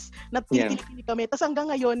teenagers, na pinipili kami, tas hanggang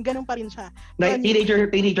ngayon, ganun pa rin siya.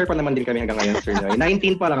 Teenager pa naman din kami hanggang ngayon, Sir Joy.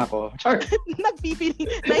 19 pa lang ako. Char! Nagpipili.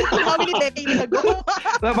 19, how many decades ago?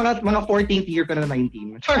 mga 14th year ka na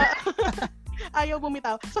 19. Char! Ayaw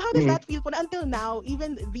bumitaw. So how does that feel po na until now,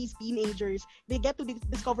 even these teenagers, they get to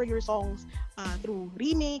discover your songs through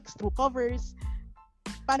remix, through covers?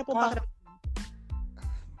 Paano po pakiramdam?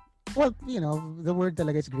 Well, the word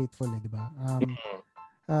talaga is grateful, di ba?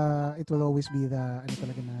 It will always be the,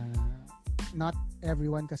 talaga na, not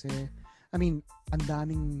everyone kasi, ang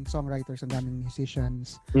daming songwriters, ang daming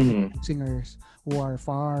musicians, singers, who are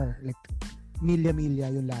far, like,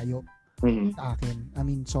 milya-milya yung layo sa akin.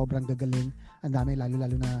 Sobrang gagaling. Ang dami,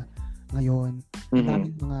 lalo-lalo na ngayon. Ang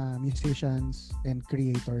daming mga musicians and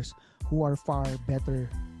creators who are far better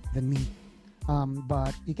than me.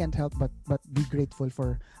 But you can't help but be grateful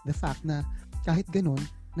for the fact na kahit ganun,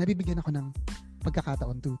 nabibigyan ako ng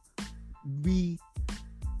pagkakataon to be,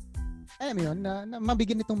 na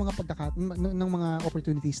mabigyan itong mga ng mga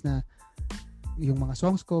opportunities na yung mga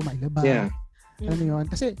songs ko mailabas.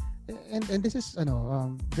 Kasi and this is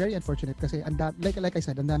very unfortunate kasi like I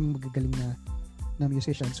said, ang daming magagaling na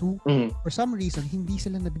musicians who for some reason hindi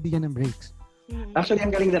sila nabibigyan ng breaks. Actually,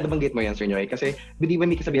 ang galing na nabanggit mo yan, Sir Noy. Kasi di ba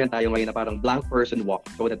may kasabihan tayo ngayon na parang blank person walk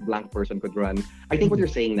so that blank person could run. I think what you're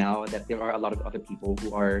saying now, that there are a lot of other people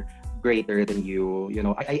who are greater than you.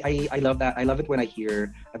 I love that. I love it when I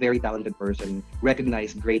hear a very talented person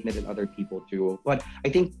recognize greatness in other people too. But I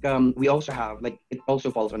think we also have, like, it also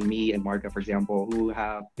falls on me and Marga, for example, who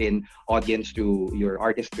have been audience to your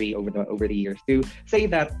artistry over the years, to say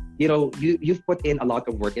that you've put in a lot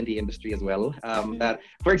of work in the industry as well. That,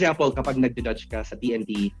 for example, kapag nag-judge ka sa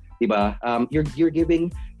TNT, diba? You're giving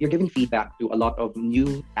feedback to a lot of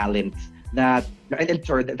new talents that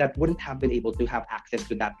wouldn't have been able to have access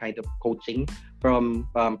to that kind of coaching from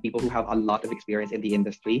people who have a lot of experience in the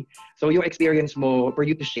industry. So your experience mo, for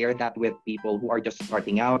you to share that with people who are just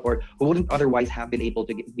starting out or who wouldn't otherwise have been able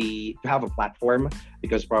to have a platform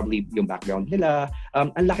because probably yung background nila,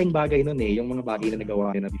 ang laking bagay nun yung mga bagay na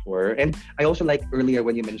nagawa nila before. And I also like earlier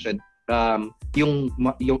when you mentioned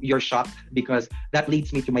your shot, because that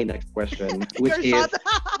leads me to my next question, which is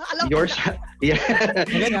your shot. Yeah.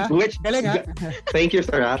 Thank you,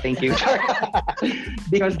 Sarah. Thank you.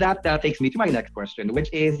 Because that takes me to my next question,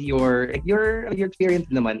 which is your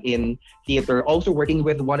experience naman in theater, also working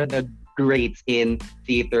with one of the greats in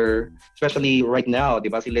theater, especially right now, di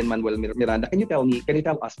ba, si Lin-Manuel Miranda. Can you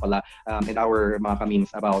tell us pala and our mga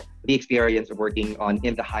kamins about the experience of working on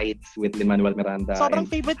In the Heights with Lin-Manuel Miranda? Sobrang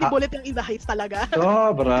favorite ni Bullet yung In the Heights talaga.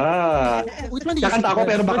 Sobra. Which one did you see? Ako,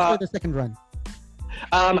 pero baka the second run?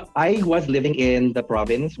 I was living in the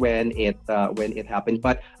province when it happened,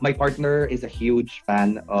 but my partner is a huge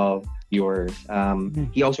fan of yours.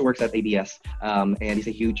 He also works at ABS, and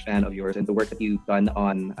he's a huge fan of yours and the work that you've done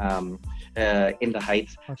on In the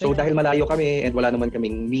Heights. Okay. So dahil malayo kami and wala naman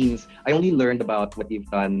kaming means, I only learned about what you've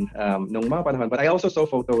done nung mga panahon. But I also saw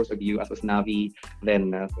photos of you as Osnavi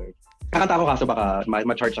then. Kakanta ko kaso baka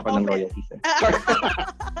ma-charge ako ng royalties.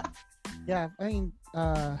 Yeah, I mean,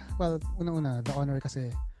 well, unang-una, the honor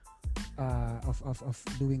kasi of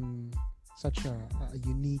doing such a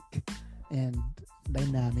unique and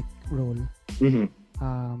dynamic role.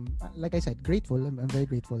 like I said, grateful. I'm very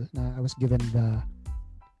grateful na I was given the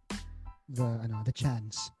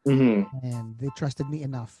chance. And they trusted me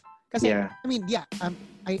enough. Kasi, I mean,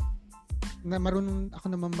 na marunong ako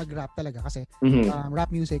naman mag-rap talaga kasi rap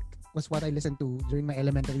music was what I listened to during my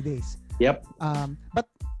elementary days. Yep. But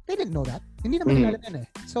they didn't know that. Hindi naman nila alam yan eh.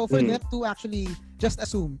 So for them to actually just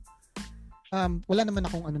assume, wala naman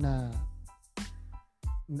akong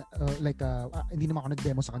hindi naman ako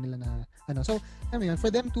nag-demo sa kanila na So, I mean, for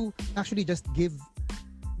them to actually just give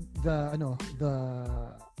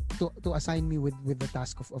to assign me with the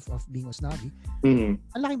task of being Usnavi, ang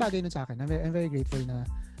laking bagay nun sa akin. I'm very grateful na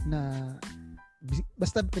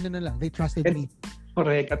basta lang, they trusted me.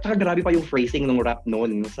 Correct. At saka grabe pa yung phrasing ng rap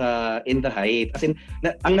noon sa In the Height. As in,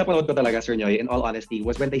 ang napanood ko talaga, Sir Noy, in all honesty,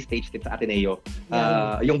 was when they staged it sa Ateneo.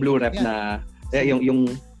 Yung blue rep na, yung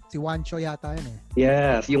si Wancho yata yun eh.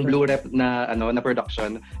 Yes, yung blue rep na na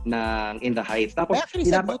production ng In the Heights. Tapos, I actually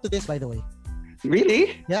said no to this, by the way.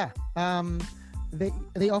 Really? Yeah.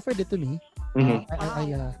 They offered it to me.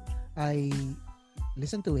 I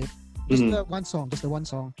listened to it. Just the one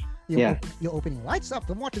song. Yung opening. Lights up,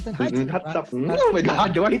 the Washington Heights. Lights up. Oh my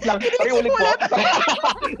God. Wait lang. Pag-ulit po.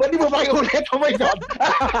 Pwede mo pag-ulit? Oh my God.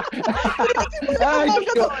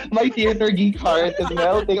 My theater geek heart is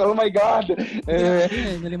melting. Oh my God.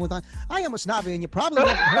 Nalimutan. I am Usnavi and you probably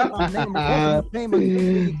name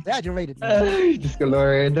exaggerated. Diyos ko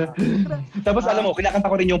Lord. Tapos alam mo, kinakanta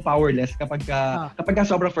ko rin yung Powerless kapag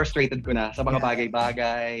sobrang frustrated ko na sa mga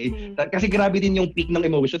bagay-bagay. Kasi grabe din yung peak ng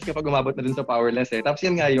emotions kapag umabot na dun sa Powerless eh. Tapos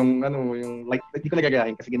yan nga yung like hindi ko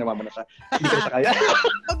nagagayahin kasi ginawa mo na siya. Hindi ko na siya kaya.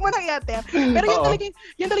 Wag mo nang i-attempt. Pero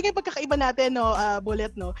yun talaga yung pagkakaiba natin, no,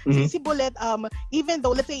 Bullet, no. Si Bullet, even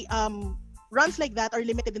though let's say runs like that are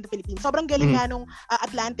limited in the Philippines. Sobrang galing nga nung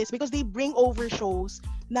Atlantis because they bring over shows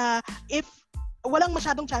na if walang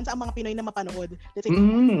masyadong chance ang mga Pinoy na mapanood. Let's say,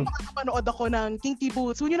 makakapanood ako ng Kinky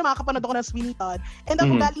Boots, yun makakapanood ako ng Sweeney Todd. And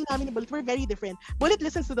ang ugali namin ni Bullet, we're very different. Bullet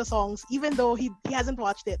listens to the songs even though he hasn't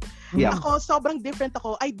watched it. Yeah. Ako, sobrang different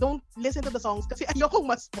ako. I don't listen to the songs kasi ayokong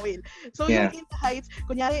ma-spoil. So yung In the Heights,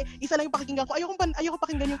 kunyari, isa lang yung pakikinggan ko, ayokong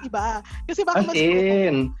pakinggan yung iba. Kasi baka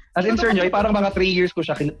ma-spoil. As in, Sir Joy, parang mga 3 years ko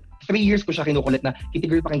siya kinukulit na, Kitty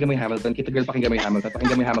Girl, pakinggan mo yung Hamilton, Kitty Girl, pakinggan mo yung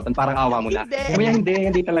Hamilton, parang awa mo na.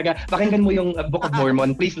 Hindi talaga. Pakinggan mo yung Book of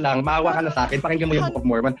Mormon, please lang, maawa ka na sa akin, pakinggan mo yung Book of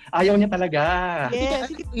Mormon. Ayaw niya talaga.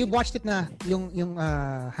 Yes. You watched it na, yung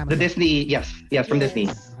Hamilton? The Disney, yes, from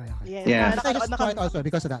Disney. Yes. Yeah. I just saw it also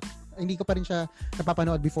because of that. Hindi ko pa rin siya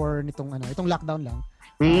napapanood before itong lockdown lang.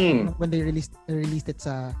 When they released it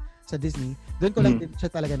sa Disney, doon ko lang din siya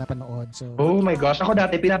talaga napanood. So, oh my gosh, ako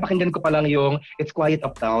dati pinapakinggan ko pa lang yung It's Quiet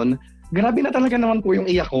Uptown. Grabe na talaga naman po yung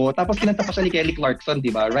iyak ko. Tapos kinanta pa siya ni Kelly Clarkson,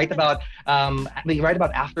 di ba? Right about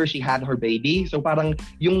after she had her baby. So parang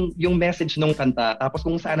yung message nung kanta, tapos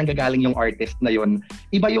kung saan nanggagaling yung artist na yun,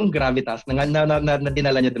 iba yung gravitas na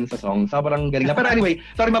dinala niya dun sa song. Sobrang galing na. Pero anyway,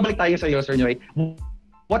 sorry, mabalik tayo sa iyo, Sir Noy.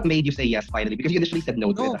 What made you say yes finally? Because you initially said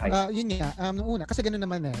no to In the Heights. Yun nga. Nung una, kasi gano'n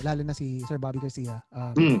naman lalo na si Sir Bobby Garcia.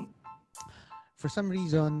 For some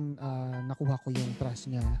reason, nakuha ko yung trust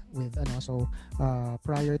niya with so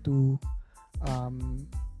prior to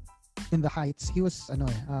In the Heights, he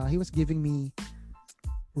was giving me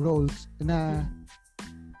roles na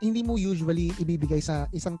hindi mo usually ibibigay sa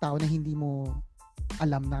isang tao na hindi mo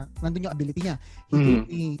alam na nandun yung ability niya. He gave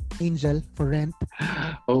me Angel for Rent.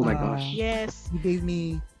 Oh my gosh. Yes. He gave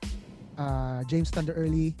me James Thunder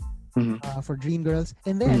Early for Dreamgirls.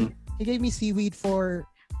 And then, he gave me Seaweed for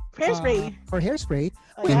Hairspray.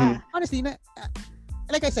 Honestly,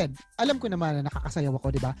 like I said, alam ko naman na nakakasayaw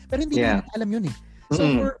ako, di ba? Pero hindi naman alam yun eh. So,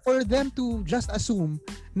 for them to just assume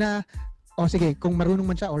na, sige, kung marunong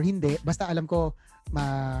man siya or hindi, basta alam ko,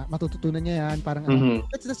 matututunan niya yan, parang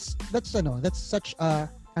that's such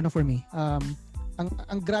for me.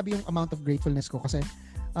 Ang grabe yung amount of gratefulness ko kasi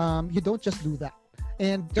you don't just do that.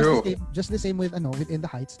 And just the same with In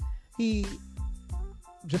the Heights, he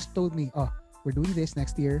just told me, we're doing this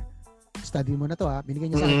next year. Study mo na to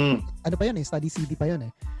binigyan niya sa akin. Ano pa yun study CD pa yun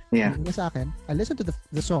Yeah. Binigyan niya sa akin. I listened to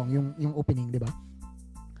the song, yung opening, di ba?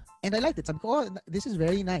 And I liked it. Sabi ko, this is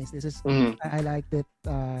very nice. This is I liked it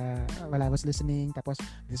while I was listening. Tapos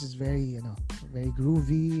this is very very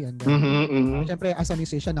groovy and syempre as a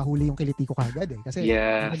musician nahuli yung kiliti ko kagad kasi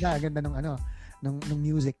ang ganda ng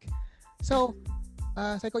music. So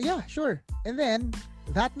sabi ko, yeah, sure. And then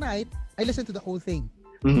that night I listened to the whole thing.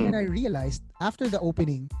 And I realized after the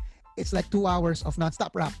opening it's like 2 hours of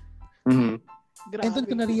non-stop rap. And doon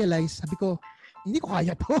ko na-realize, sabi ko, hindi ko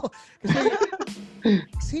kaya to.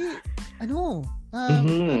 Kasi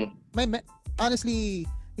honestly,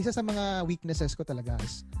 isa sa mga weaknesses ko talaga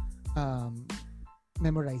is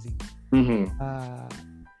memorizing. Mm-hmm.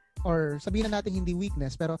 Or sabihin na natin hindi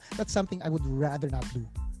weakness, pero that's something I would rather not do.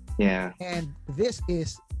 Yeah. And this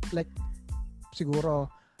is like siguro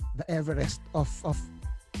the Everest of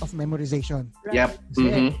memorization. Right. Yep.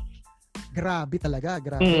 Mm-hmm. Grabe talaga,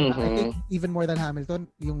 grabe. Mm-hmm. I think even more than Hamilton,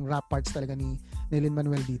 yung rap parts talaga ni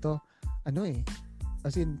Lin-Manuel dito.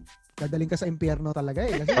 As in, dadaling ka sa impyerno talaga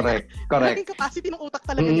eh. Correct. Yung capacity ng utak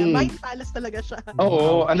talaga niya. Mind palace talaga siya.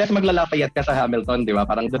 Oo, unless maglalapayat ka sa Hamilton, di ba?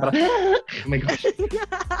 Parang, oh my gosh.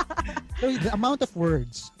 So, the amount of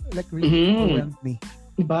words, like, really overwhelmed me.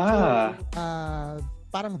 Diba?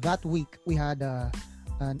 Parang that week, we had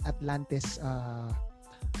an Atlantis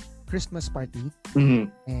Christmas party. Mm-hmm.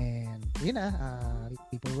 And yun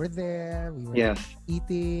people were there, we were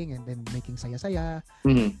eating and then making saya-saya.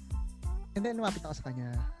 Mm-hmm. And then lumapit ako sa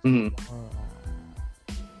kanya. Mm-hmm.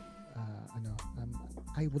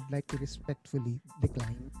 I would like to respectfully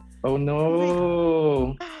decline. Oh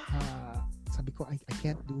no. Sabi ko I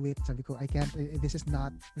can't do it. Sabi ko I can't, this is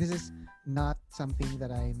not something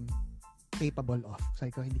that I'm capable of.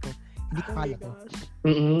 Sabi ko hindi ko kaya to.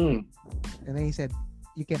 Mm-hmm. And then he said,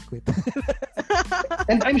 you can't quit.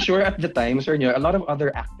 And I'm sure at the time, Sir Nyo, a lot of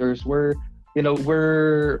other actors were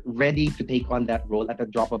ready to take on that role at the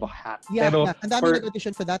drop of a hat. Yeah, pero ang dami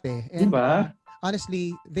nag-audition for that eh. And diba?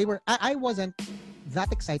 Honestly, I wasn't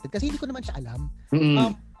that excited kasi hindi ko naman siya alam.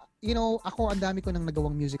 Mm-hmm. Ako ang dami ko nang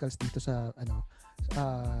nagawang musicals dito sa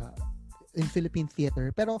in Philippine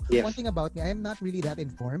theater. Pero one thing about me, I am not really that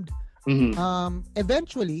informed. Mm-hmm.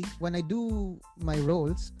 Eventually, when I do my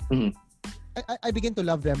roles, I begin to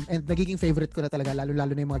love them and nagiging favorite ko na talaga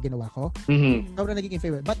lalo-lalo na yung mga ginawa ko. Mm-hmm. Sobrang nagiging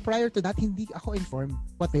favorite. But prior to that, hindi ako informed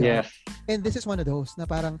what they are. And this is one of those na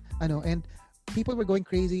parang and people were going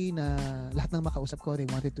crazy na lahat ng makausap ko,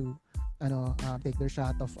 they wanted to take their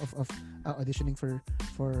shot of auditioning for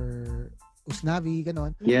Usnavi,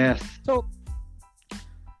 ganon. Yes. So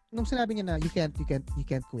nung sinabi niya na you can't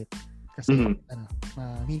quit kasi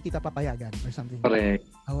hindi kita papayagan or something. Correct.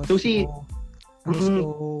 I was so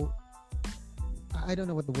I don't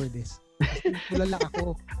know what the word is. Tulala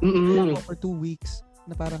ako. For 2 weeks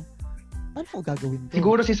na parang ano ko gagawin to?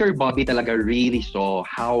 Siguro si Sir Bobby talaga really saw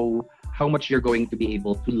how much you're going to be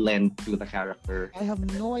able to lend to the character. I have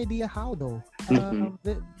no idea how though.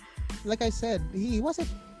 Like I said, he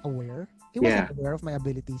wasn't aware. He wasn't aware of my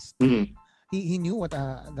abilities. Mm-hmm. He knew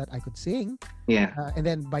that I could sing. Yeah. And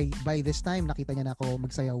then by this time nakita niya na ako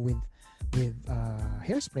magsayaw with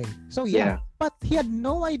Hairspray. So but he had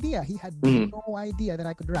no idea. He had no idea that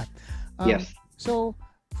I could rap. Yes. So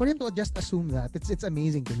for him to just assume that, it's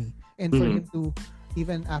amazing to me. And for him to,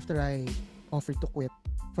 even after I offered to quit,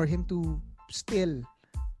 for him to still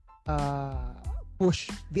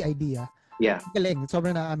push the idea. Yeah. Galing.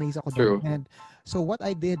 Sobrang na-amaze ako doon. And so what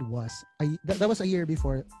I did was, that was a year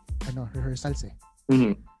before rehearsals eh.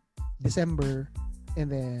 Mm-hmm. December, and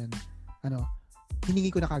then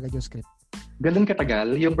hiningi ko na kagad yung script. Ganun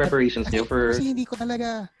katagal yung preparations niyo for... Kasi hindi ko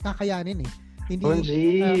talaga kakayanin eh.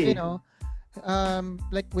 Hindi,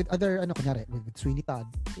 like with other, kunyari, with Sweeney Todd.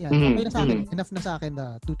 Yan, okay na sa akin. Enough na sa akin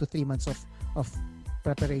 2 to 3 months of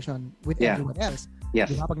preparation with everyone else.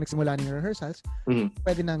 Yes. Diba, pag nagsimula ng rehearsals,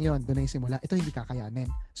 pwede nang yun, doon na yung simula. Ito hindi kakayanin.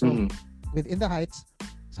 So, with In the Heights,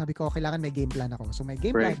 sabi ko, kailangan may game plan ako. So, my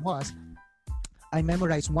game plan was, I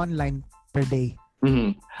memorize 1 line per day.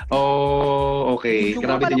 Mm-hmm. Oh, okay.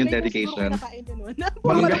 Grabe din yung dedication.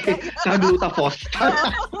 Malunggay. Sa Foster.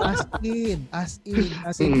 As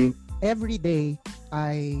in, every day,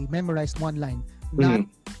 I memorized 1 line. Not,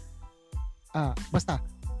 basta,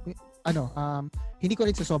 hindi ko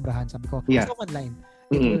rin sasobrahan. Sabi ko, basta 1 line.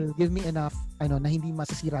 It will give me enough, na hindi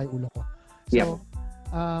masasira yung ulo ko. So,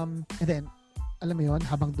 and then, alam mo yun,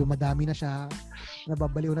 habang dumadami na siya,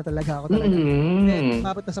 nababaliw na talaga ako talaga. Then,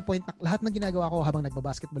 mabot na sa point na lahat ng ginagawa ko habang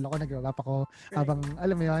nagbabasketball ako, nag-rap ako, habang,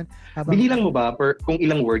 alam mo yun, binilang mo ba kung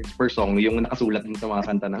ilang words per song yung nakasulat din sa mga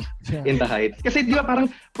kanta ng In the Heights? Kasi di ba parang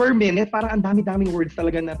per minute, parang ang dami-daming words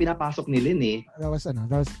talaga na pinapasok ni Lin eh. That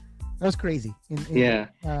was crazy.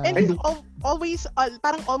 And always,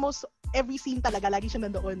 parang almost every scene talaga, lagi siya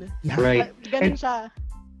nandoon. Yeah. Right. Ganun siya.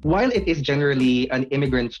 While it is generally an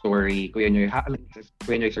immigrant story, Kuya Nyoy,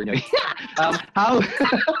 Sir Nyoy, how,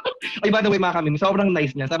 ay by the way mga kami, sobrang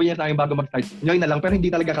nice niya. Sabi niya sa akin bago mag-start, Nyoy na lang, pero hindi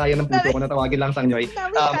talaga kaya ng puso ko na tawagin lang sa Nyoy.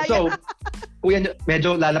 So, Kuya Nyoy,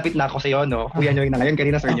 medyo lalapit na ako sa iyo, no? Kuya Nyoy na ngayon,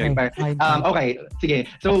 kanina Sir Nyoy. Okay, sige.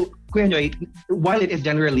 So, Kuya Nyoy, while it is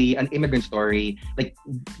generally an immigrant story, like,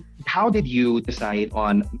 how did you decide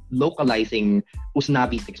on localizing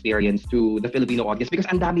Usnavi's experience to the Filipino audience? Because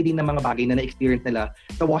ang dami din ng mga bagay na na-experience nila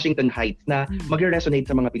sa Washington Heights na magre-resonate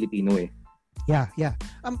sa mga Pilipino eh. Yeah.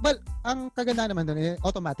 Well, ang kaganda naman doon,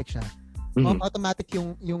 automatic siya. Automatic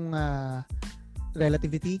yung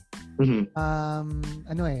relativity.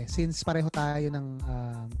 Since pareho tayo ng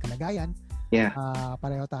kalagayan,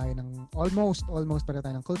 pareho tayo ng almost pareho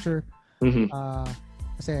tayo ng culture.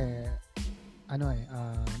 Kasi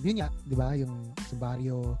yun nga, 'di ba, yung sa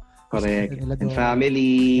barrio. Correct. And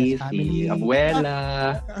family, si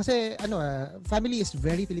abuela. Kasi family is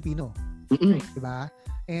very Filipino. 'Di ba?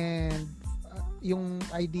 And yung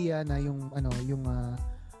idea na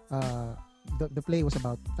the play was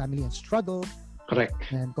about family and struggle. Correct.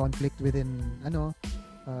 And conflict within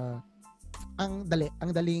ang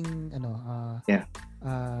daling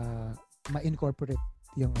ma-incorporate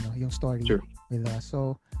yung story. Sure. With us.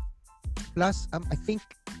 So plus I think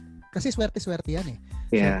kasi swerte yan eh.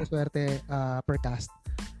 Yeah. Swerte per cast.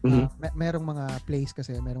 Merong mga plays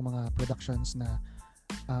kasi, merong mga productions na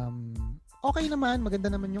okay naman,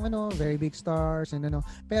 maganda naman yung very big stars and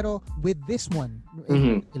pero with this one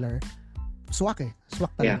in particular, swak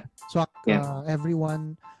talaga. Swak.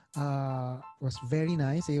 Everyone was very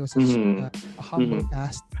nice. It was a humble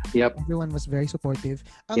cast. Yep. Everyone was very supportive.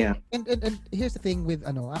 And here's the thing with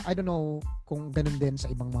I don't know kung ganun din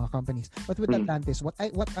sa ibang mga companies, but with Atlantis, what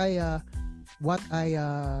I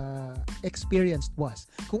experienced was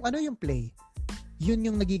kung ano yung play, yun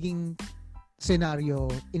yung nagiging scenario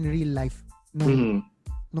in real life nung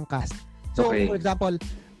cast. So for example,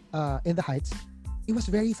 in the Heights, it was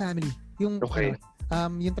very family. Yung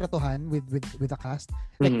yung tratuhan with the cast,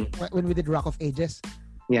 like when we did Rock of Ages,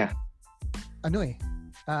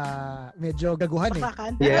 medyo gaguhan eh.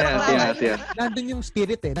 Yes. Nandun yung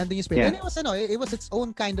spirit eh. And it was its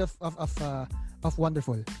own kind of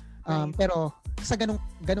wonderful. Pero sa ganung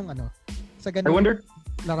I wonder,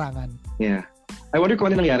 larangan. Yeah. I wonder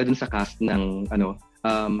kung ano nangyari dun sa cast ng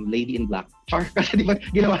Lady in Black. Char, kasi di ba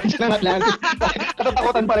ginawa siya ng Atlantis.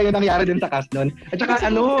 Katatakutan pala yung nangyari dun sa cast nun. At saka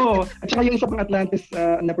yung isa pang Atlantis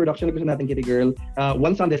na production na gusto natin, Kitty Girl,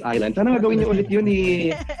 Once on This Island. Sana nga gawin nyo ulit yun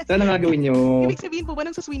eh. Sana nga gawin nyo. Ibig sabihin po ba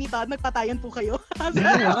nang sa Sweeney Todd, nagpatayan po kayo?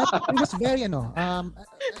 It was very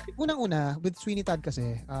unang-una, with Sweeney Todd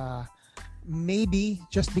kasi, maybe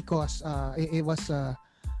just because it was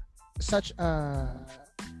such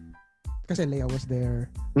kasi Leia was there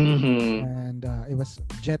and it was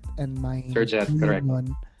Jet and my Sir Jet, correct.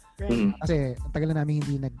 Kasi tagal na namin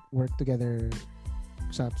hindi nag-work together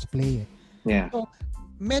sa play eh. Yeah. So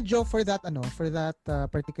medyo for that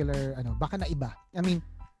particular baka na iba. I mean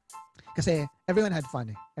kasi everyone had fun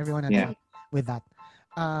eh. Everyone had fun with that.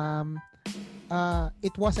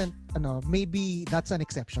 It wasn't maybe that's an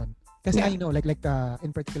exception. Kasi I know like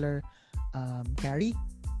in particular Carrie.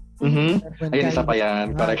 Ayun, isa pa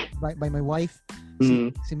yan. Correct. By my wife,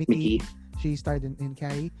 si Mickey. She starred in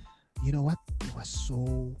Carrie. You know what? It was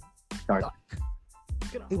so dark.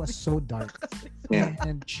 It was so dark. Yeah.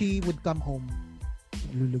 And she would come home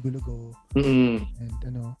lulugo-lugo. And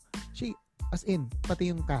she as in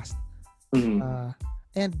pati yung cast.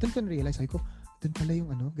 And dun ko na-realize ko, dun pala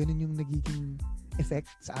yung ganun yung nagiging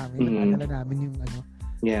effect sa amin. Nakakala namin yung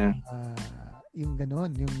yung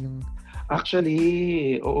ganon, yung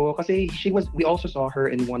actually, oo, kasi we also saw her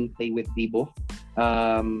in one play with Bibo.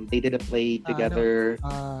 They did a play together.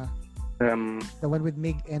 The one with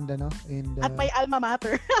Mig and at my alma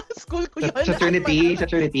mater. School ko yun. Sa Trinity.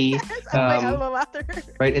 Yes, at my alma mater.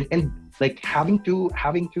 Right, and like having to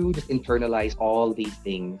just internalize all these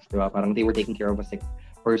things, diba? Parang they were taking care of a sick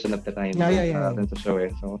person at the time. Sa show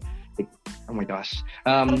eh. So like, oh my gosh.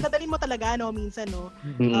 Parang dadalhin mo talaga minsan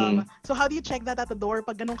so how do you check that at the door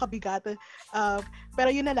pag ganun kabigat? Pero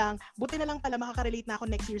yun na lang, buti na lang pala makaka-relate na ako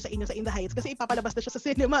next year sa inyo sa In the Heights kasi ipapalabas na siya sa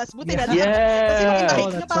cinemas. Buti na lang. Kasi yung In the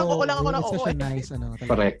Heights parang ako lang ako na oo. Nice,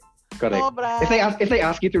 Correct. Sobra. If I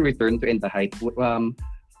ask you to return to In the Heights,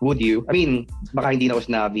 would you? I mean, baka hindi na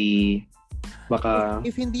Usnavi, baka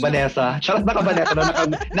if hindi Vanessa. Charot, baka Vanessa.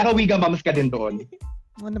 Naka-Wiga Moms ka din doon.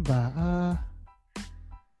 Ano ba?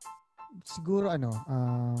 Siguro In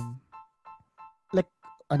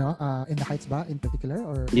the Heights ba in particular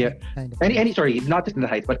or kind of any sorry, not just In the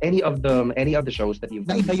Heights but any of the shows that you've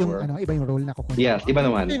done iba yung iba yung role na kukunin. Yes, iba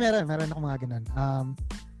naman. Meron ako mga ganun.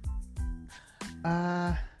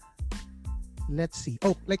 Let's see.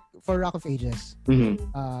 Oh, like for Rock of Ages.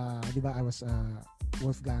 Di ba I was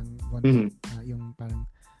Wolfgang von yung parang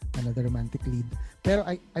the romantic lead. Pero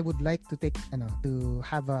I would like to take to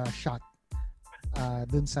have a shot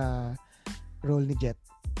dun sa role ni Jet,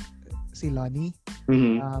 si Lonnie.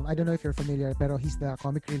 I don't know if you're familiar, pero he's the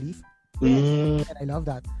comic relief. And I love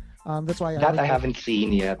that. That's why I haven't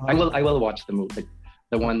seen yet. I will watch the movie.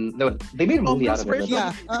 They made a movie out of it.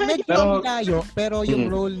 Yeah, medyo malayo, pero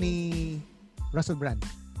yung role ni Russell Brand.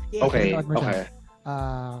 Yeah. Okay.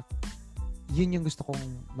 Yun yung gusto kong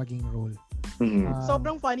maging role.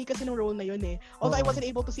 Sobrang funny kasi ng role na yun eh. Although I wasn't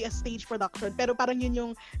able to see a stage production, pero parang yun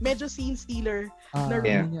yung medyo scene stealer na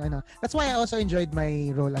role. Yeah. That's why I also enjoyed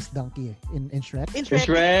my role as Donkey in Shrek. In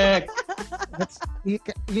Shrek.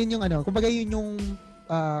 Yun yung kumbaga yun yung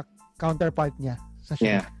counterpart niya sa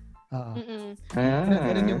Shrek.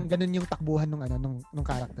 Ganun yung takbuhan nung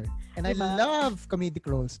character. And I love comedic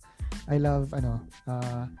roles. I love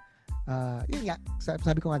yun nga,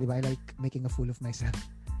 sabi ko nga, di ba, I like making a fool of myself.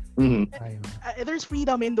 There's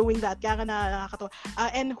freedom in doing that, kaya ka nakakatawa.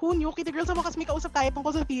 And who knew, Kitty Girls, mo kasi may kausap tayo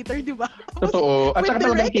tungkol sa theater, di ba? Totoo. At saka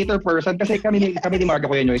talagang theater person, kasi kami ni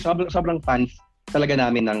Marga Kuya Noy, sobrang fans talaga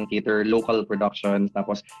namin ng theater, local productions.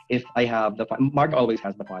 Tapos, if I have the funds, Marga always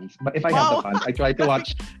has the funds. But if I have the funds, I try to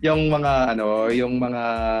watch yung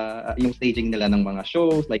staging nila ng mga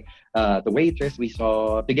shows, like The Waitress, we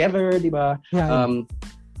saw together, di ba?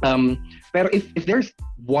 Pero if there's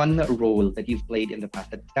one role that you've played in the past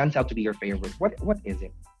that stands out to be your favorite, what is it?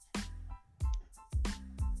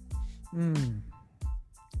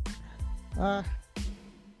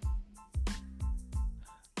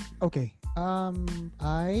 Okay.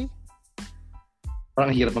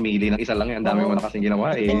 Parang hirap mamili ng isa lang, ang dami mo na kasing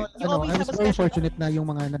ginawa eh. I'm so fortunate na yung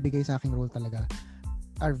mga nabigay sa aking role talaga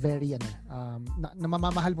are very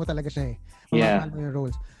namamahal mo talaga siya eh. Mamamahal mo yung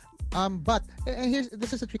roles. But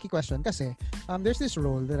this is a tricky question kasi there's this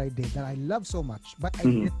role that I did that I love so much but I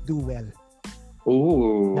didn't do well.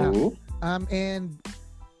 Ooh. Yeah. And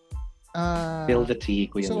spill the tea,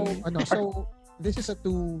 Kuya. So this is a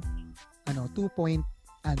 2-point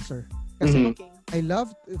answer. Kasi I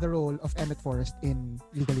loved the role of Emmett Forrest in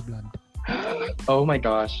Legally Blonde. Oh my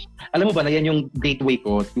gosh. Alam mo ba na yan yung gateway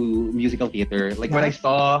ko to musical theater? Like when I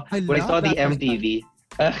saw the MTV.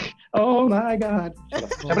 Oh my God.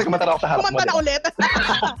 Siyempre kumanta na ako sa harap mo. Kumanta na ulit.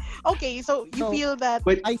 Okay, so you feel that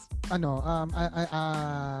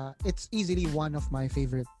it's easily one of my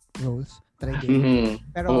favorite roles that I did.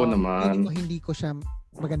 Pero hindi ko siya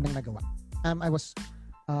magandang nagawa. That was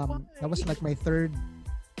like my third,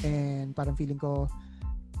 and parang feeling ko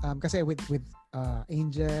kasi with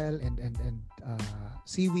Angel and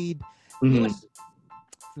Seaweed, he was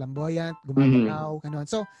flamboyant, gumagalaw, ganun.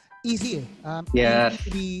 So easy yes. Easy to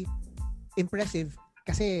be impressive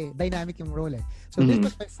kasi dynamic yung role eh. So this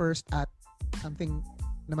was my first at something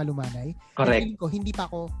na malumanay. Correct. Feeling ko hindi pa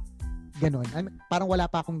ako ganun. Parang wala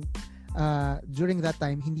pa akong during that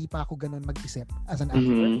time hindi pa ako ganun mag-isip as an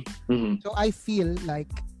actor. So I feel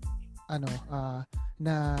like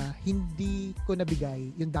na hindi ko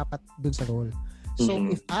nabigay yung dapat dun sa role. So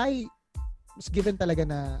if I was given talaga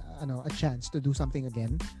na a chance to do something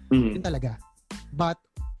again, yun talaga. But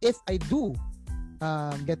if I do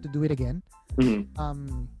get to do it again,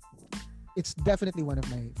 it's definitely one of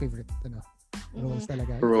my favorite roles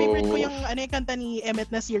talaga. Favorite ko yung kanta ni Emmett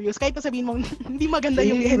na Serious. Kahit pa sabihin mong hindi maganda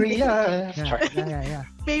yung ending. Yeah.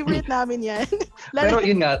 Favorite namin yan. Pero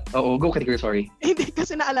yun nga, go Kitty, sorry. Hindi,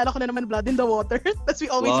 kasi naalala ko na naman Blood in the Water. Tapos we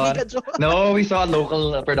always make a joke. No, we saw a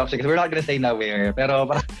local production because we're not gonna say na where. Pero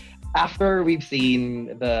parang after what we've seen,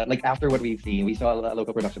 we saw a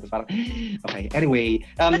local production. Parang, okay, anyway.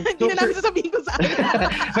 Hindi na namin sasabihin ko sa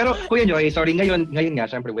Pero Kuya Joy, sorry, ngayon nga,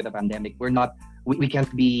 syempre with the pandemic, we can't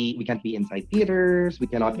be inside theaters, we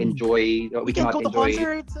cannot enjoy, we can't go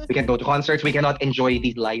to concerts, we cannot enjoy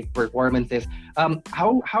these live performances.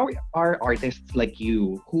 How are artists like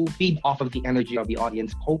you, who feed off of the energy of the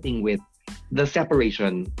audience, coping with the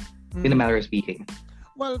separation, in a manner of speaking?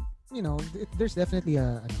 Well, there's definitely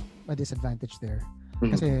a disadvantage there.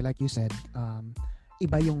 Kasi like you said,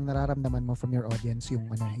 iba yung nararamdaman mo from your audience, yung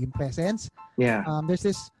presence. Yeah. There's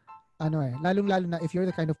this lalong-lalo na if you're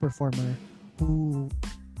the kind of performer who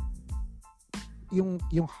yung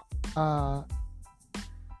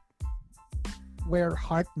where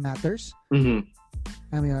heart matters. Yun.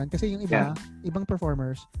 Kasi yung ibang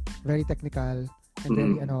performers very technical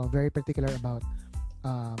and very particular about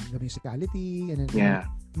the musicality, and then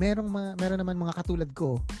meron naman mga katulad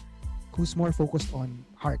ko who's more focused on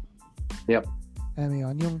heart. Yep.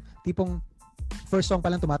 Yun, yung tipong first song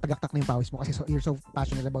pa lang tumatagaktak na yung pawis mo kasi you're so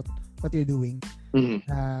passionate about what you're doing.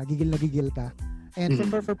 Gigil na gigil ka. And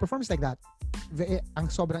for performance like that,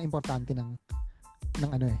 ang sobrang importante ng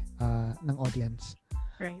audience.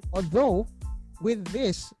 Right. Although with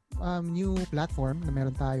this new platform na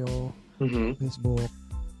meron tayo, Facebook,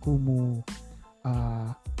 Kumu,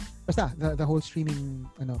 basta the whole streaming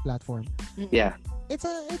platform. Yeah. It's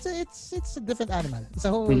a different animal. It's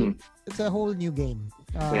a whole new game.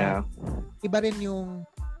 Iba rin yung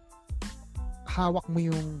hawak mo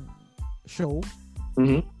yung show.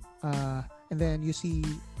 and then you see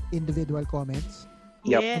individual comments.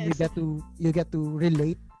 Yes. And you get to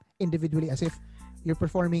relate individually as if you're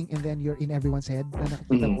performing and then you're in everyone's head na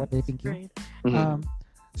nakikita what they're thinking. Right.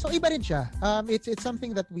 So iba rin siya. It's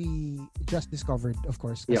something that we just discovered, of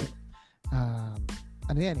course. Kasi,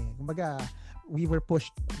 ano yan eh. Kumbaga, we were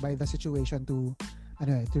pushed by the situation to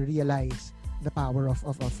realize the power of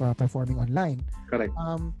performing online. Correct.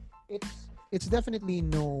 It's definitely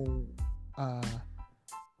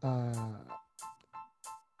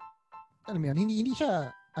hindi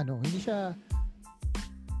siya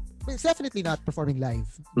it's definitely not performing live.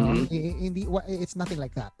 It's nothing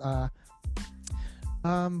like that.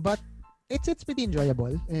 But it's pretty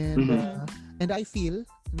enjoyable, and I feel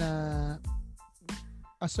na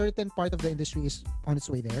a certain part of the industry is on its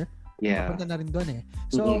way there. Papunta na rin doon eh.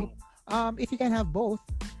 So if you can have both,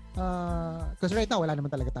 because right now wala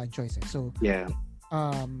naman talaga tayong choice eh. So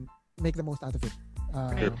make the most out of it.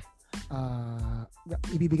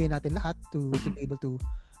 Ibibigay natin lahat to be able to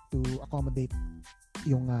accommodate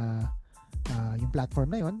yung platform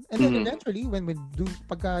na yon, and then eventually when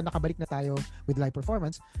pagka nakabalik na tayo with live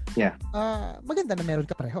performance, maganda na meron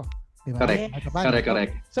ka pareho, di ba?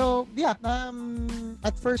 Correct. So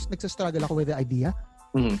at first nagsa-struggle ako with the idea.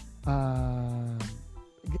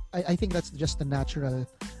 I think that's just a natural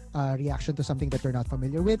reaction to something that you're not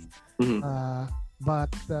familiar with. But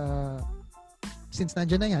since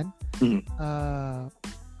nandiyan na yan,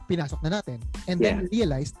 pinasok na natin, and then we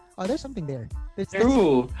realized there's something there.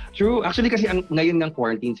 True. Actually, kasi ngayon ng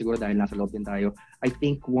quarantine, siguro dahil nasa loob din tayo, I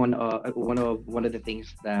think one of the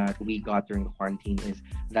things that we got during the quarantine is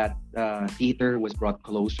that theater was brought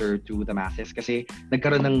closer to the masses. Kasi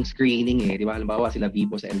nagkaroon ng screening eh, di ba? Halimbawa sila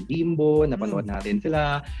Vivo sa El Bimbo, napanood natin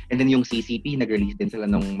sila, and then yung CCP, nag-release din sila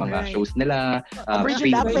ng mga shows nila.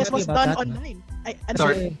 Virgin Lapis was done online.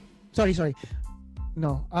 Sorry.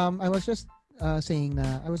 No, I was just saying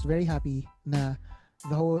na I was very happy na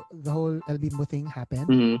the whole El Bimbo thing happened.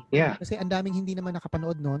 Kasi ang daming hindi naman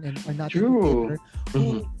nakapanood noon and are not in theater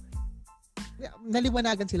who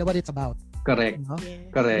naliwanagan sila what it's about. Correct.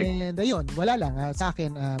 Correct. And ayun, wala lang. Sa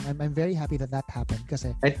akin, I'm very happy that happened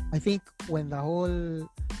kasi I think when the whole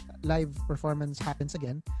live performance happens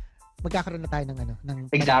again, magkakaroon na tayo ng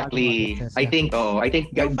exactly. I think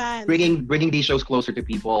bringing these shows closer to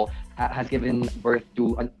people has given birth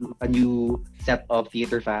to a new set of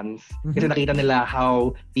theater fans. Kasi nakita nila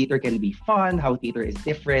how theater can be fun, how theater is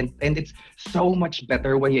different, and it's so much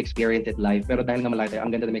better when you experience it live. Pero dahil nga malaki, ang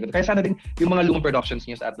ganda na may kaya sana din yung mga lumang productions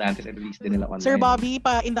niyo sa Atlantis and release din nila online. Sir Bobby,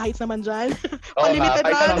 pa In the Heights naman dyan. Unlimited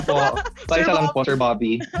run. Paisa lang po, Sir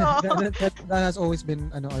Bobby. That has always been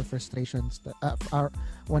our frustrations.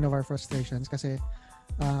 One of our frustrations kasi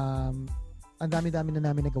ang dami-dami na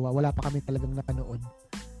namin nagawa. Wala pa kami talagang napanood.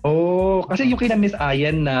 Oh, kasi yung kina Miss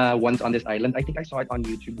Ayan na Once on This Island, I think I saw it on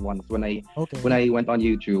YouTube once when I went on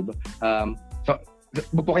YouTube. So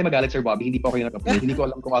Huwag po kayo magalit, Sir Bobby. Hindi po kayo nag-upload. Hindi ko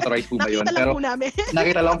alam kung authorized po ba yun. Nakita lang po namin.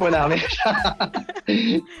 Nakita lang po namin.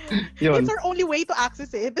 Yun. It's our only way to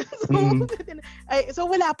access it. So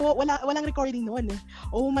wala po. Walang recording noon.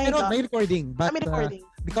 Oh my God. May recording. But may recording.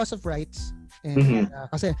 Because of rights, and,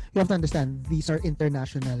 kasi you have to understand, these are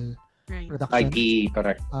international productions. IP,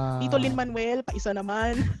 correct. Tito Lin-Manuel, paisa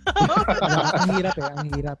naman. Ang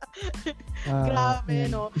hirap. Grabe,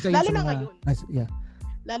 no? Lalo na ngayon. Yeah.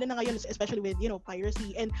 Lalo na ngayon, especially with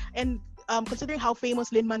piracy and considering how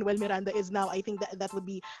famous Lin-Manuel Miranda is now, I think that would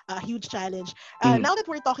be a huge challenge. Now that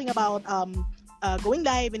we're talking about going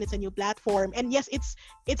live and it's a new platform, and yes, it's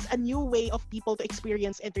a new way of people to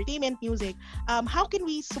experience entertainment, music. How can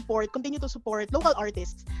we continue to support local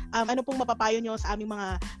artists? Ano pong mapapayo nyo sa aming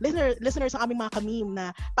mga listeners, sa aming mga kamim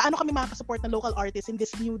na paano kami makakasupport ng local artists in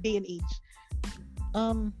this new day and age?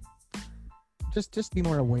 Just be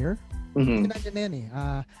more aware. Kasi nandiyan na yan eh.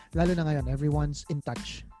 Lalo na ngayon, everyone's in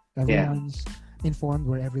touch. Everyone's informed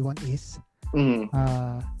where everyone is.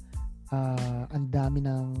 Ang dami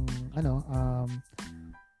ng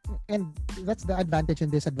and that's the advantage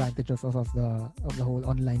and disadvantage of the whole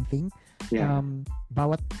online thing.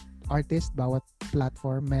 Bawat artist, bawat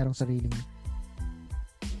platform merong sariling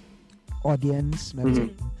audience, merong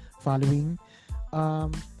sariling following.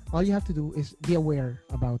 All you have to do is be aware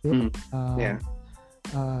about it.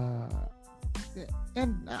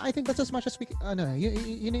 And I think that's as much as we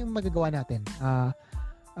yun yung magagawa natin.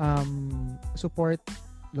 Support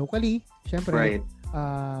locally, syempre. Right.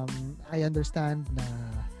 I understand na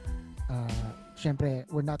syempre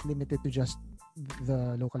we're not limited to just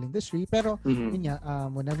the local industry, pero yun nga,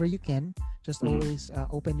 whenever you can, just always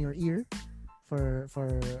open your ear for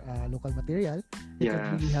local material. It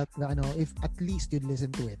would really help na if at least you'd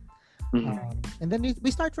listen to it. And then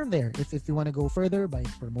we start from there. If you want to go further by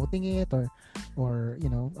promoting it or you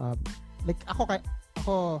know, like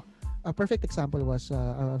ako a perfect example was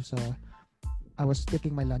I was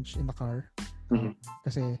taking my lunch in the car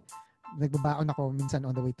kasi nagbabaon ako minsan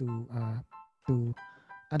on the way to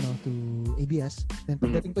ABS. Then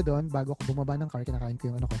pagdating ko doon, bago ako bumaba ng car, kinakain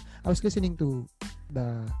ko yung ano ko. I was listening to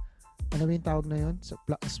the ano ba yung tawag na yun?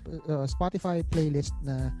 Spotify playlist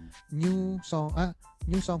na new song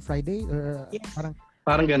Friday or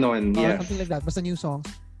parang ganon, yes. Something like that. Basta new songs.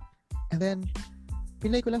 And then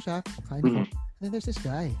pinlay ko lang siya, kain ko. And then there's this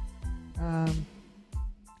guy. I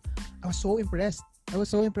was so impressed.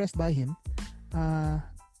 By him.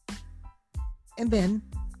 And then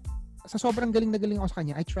sa sobrang galing na galing ako sa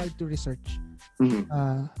kanya, I tried to research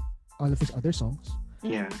all of his other songs.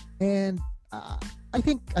 Yeah. And I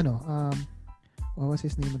think what was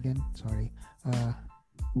his name again? Sorry.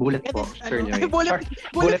 Bullet po, Sir Nyoy.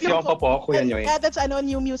 Bullet Yoko po, Kuya Nyoy. Yeah, that's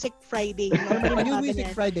New Music Friday. New Music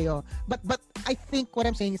Friday, oh. But I think what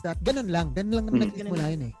I'm saying is that ganun lang naman nagsimula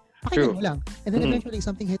yun eh. Pakinggan mo lang. And then eventually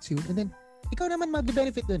something hits you and then ikaw naman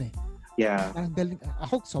mag-benefit dun eh. Yeah. Parang galing.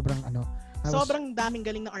 Ako sobrang sobrang daming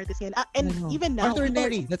galing na artist yan. And even now, Arthur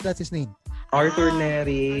Neri, that's his name. Arthur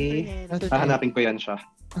Neri. Hahanapin ko yan siya.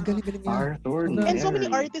 Ang galing niya. Arthur Neri. And so many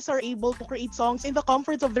artists are able to create songs in the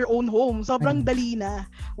comforts of their own home. Sobrang dali na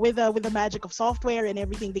with the magic of software and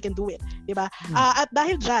everything, they can do it. Diba? At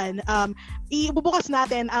dahil dyan, ibubukas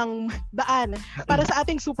natin ang daan para sa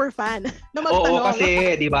ating super fan na magtanong. Oo,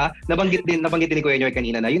 kasi, diba, nabanggit din ni Kuya Nyoy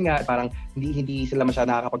kanina na yun nga, parang hindi sila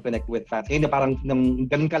masyadong nakakapag-connect with fans. Ngayon, parang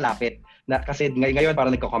ganun kalapit. Na, kasi ngayon,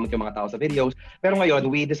 parang nagko-comment yung mga tao sa videos. Pero ngayon,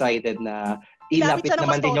 we decided na ilapit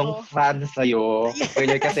naman din yung fans sa'yo.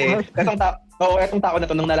 Kasi etong tao na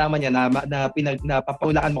to, nung nalaman niya na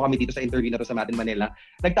papahulaan mo kami dito sa interview na to sa Matin Manila,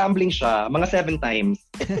 nagtumbling siya mga 7 times.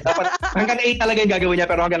 Dapat hanggang 8 talaga yung gagawin niya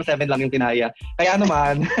pero hanggang 7 lang yung tinaya. Kaya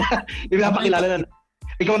naman, pinapakilala na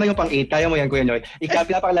ikaw na yung pang 8. Kaya mo yan, Kuya Nyoy.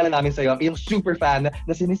 Pinapakilala namin sa'yo yung super fan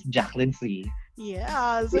na si Miss Jacqueline C.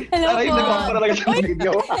 Yes. Hello po. Nag-offer talaga siya ng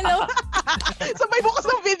video. Hello. Sabay bukas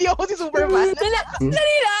ng video ko si Superman.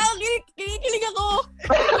 Dali lang. Kinikilig ako.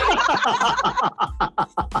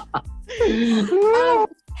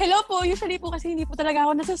 Hello po. Usually po kasi hindi po talaga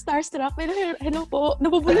ako nasa starstruck. Pero hello po.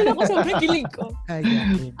 Nabubulol ako sa kilig ko.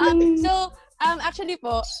 Actually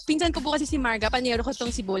po, pinsan ko po kasi si Marga. Panyero ko tong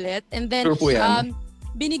si Bullet. And then,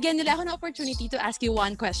 binigyan nila ako ng opportunity to ask you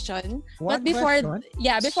one question. But before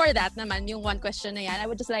that naman, yung one question na yan, I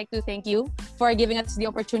would just like to thank you for giving us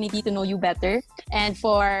the opportunity to know you better and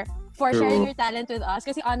for sharing your talent with us.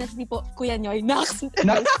 Kasi honestly po, Kuya Nyoy,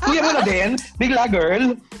 Kuya mo na din? Bigla,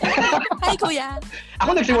 girl. Hi, Kuya.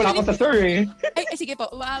 Ako nagsimula ako sa sir eh. Ay, sige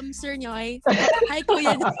po. Sir Nyoy. Hi,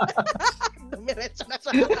 Kuya. Dumiretso na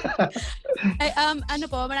siya.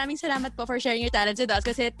 Maraming salamat po for sharing your talents with us.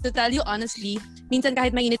 Kasi to tell you honestly, minsan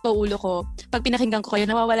kahit mainit po ulo ko, pag pinakinggan ko kayo,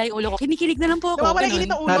 nawawala yung ulo ko. Kinikilig na lang po ako. Nawawala yung init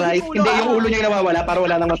ng ulo. Hindi, yung ulo niya nawawala para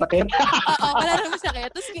wala nang masakit. Oo, wala nang masakit.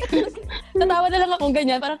 Tapos tatawa na lang akong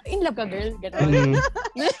ganyan. Parang, in love ka, girl. Ganun.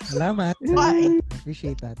 Salamat.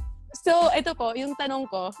 Appreciate that. So, ito po, yung tanong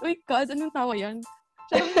ko. Uy, Kaz, anong tawa yan?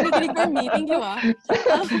 Siya ang kinikilig for me. Thank you,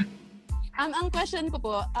 ang question ko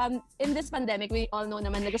po, in this pandemic, we all know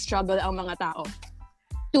naman nag-struggle ang mga tao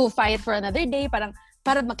to fight for another day, para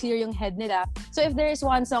ma-clear yung head nila. So if there is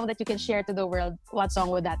one song that you can share to the world, what song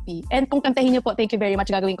would that be? And kung kantahin niyo po, thank you very much,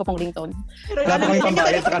 gagawin ko pong ringtone. Wala pa kami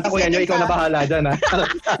pambayad sa kanta, Kuya Nyoy, ikaw na bahala dyan, ha?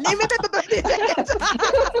 Limited to 20 seconds.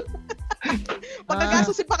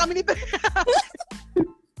 Pagkagasusin pa kami nito.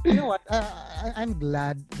 You know what? I'm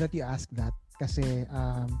glad that you asked that kasi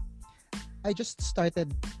I just started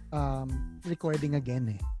recording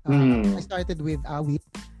again eh. I started with Awit.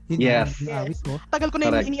 Yes. Awit ko. Tagal ko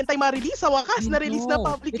na iniintay ma-release. Sa wakas, na-release na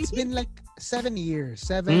publicly. It's been like 7 years.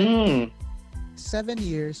 7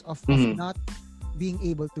 years of not being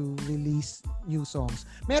able to release new songs.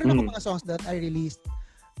 Meron ako mga songs that I released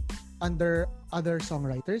under other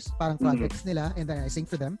songwriters, parang projects nila, and then I sing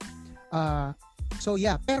for them. So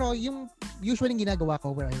yeah, pero yung usually ginagawa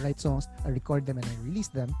ko where I write songs, I record them and I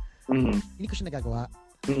release them, hindi ko siya nagagawa.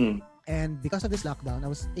 And because of this lockdown, I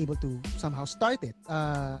was able to somehow start it.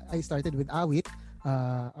 I started with Awit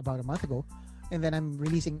about a month ago, and then I'm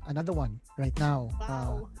releasing another one right now.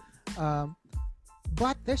 Wow.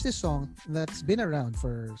 But there's this song that's been around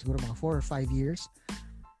for siguro mga 4 or 5 years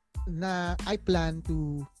na I plan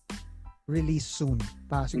to release soon.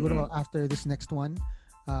 Siguro after this next one.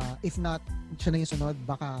 If not, siya na yung sunod,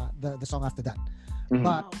 baka the song after that.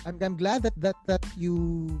 But I'm glad that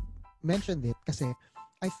you mentioned it kasi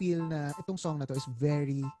I feel na itong song na to is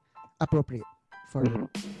very appropriate for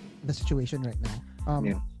the situation right now.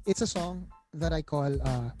 It's a song that I call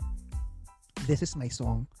This Is My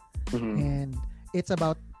Song. And it's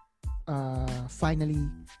about finally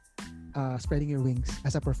spreading your wings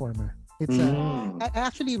as a performer. It's I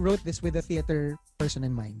actually wrote this with a theater person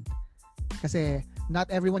in mind. Kasi not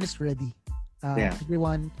everyone is ready.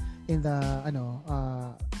 Everyone in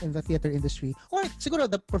the theater industry or siguro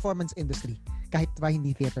the performance industry, kahit pa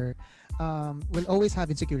hindi theater, will always have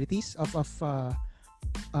insecurities of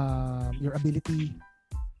your ability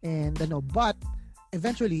and but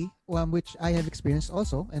eventually, which I have experienced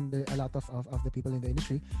also, and a lot of the people in the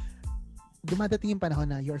industry, dumadating yung panahon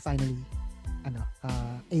na you're finally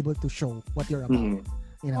able to show what you're about.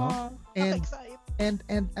 You know? And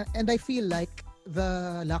I feel like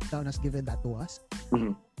the lockdown has given that to us.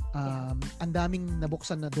 Ang daming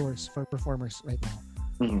nabuksan na doors for performers right now.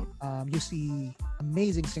 You see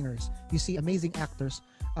amazing singers, you see amazing actors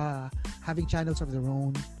having channels of their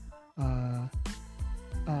own,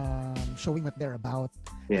 showing what they're about.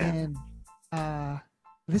 And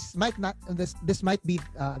this might be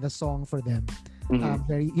the song for them.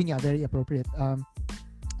 Very appropriate.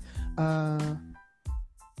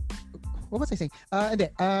 What was I saying?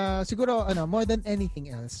 Siguro more than anything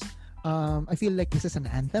else, I feel like this is an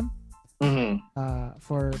anthem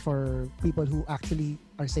for people who actually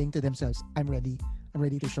are saying to themselves, I'm ready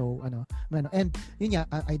to show and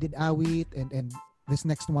I did Awit and this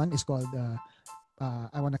next one is called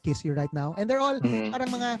I Wanna Kiss You Right Now, and they're all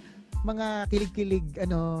parang mga kilig-kilig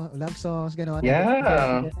love songs ganon.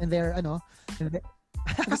 And they're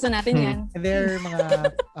gusto natin yan. And they're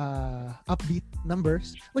mga upbeat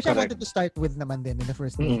numbers, which I wanted to start with naman din in the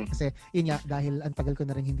first place. Kasi dahil ang tagal ko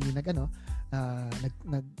na rin hindi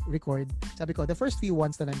nag-record, sabi ko the first few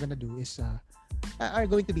ones that I'm gonna do is are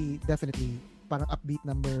going to be definitely parang upbeat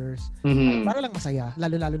numbers, para lang masaya,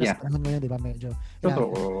 lalo na sa panahon ngayon, di ba, medyo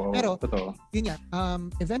pero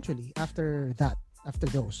eventually after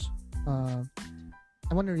those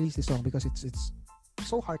I want to release this song because it's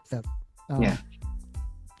so heartfelt.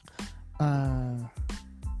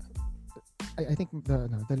 I think the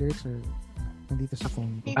lyrics are nandito sa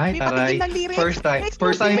phone. Ay, taray. First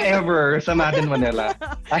time ever sa Mad in Manila.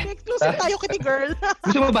 Ay, exclusive tayo kiti girl.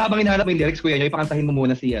 Gusto mo ba habang hinahanap yung lyrics, Kuya Nyo, ipakantahin mo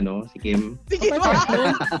muna si Kim? Sige.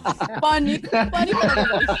 Panic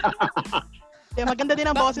na maganda din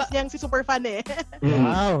ang boses niyang si Superfan eh.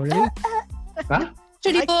 Wow, really? Ha?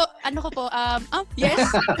 Actually po, yes.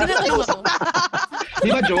 Di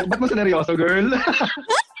ba joke? Ba't mo sineryoso, girl?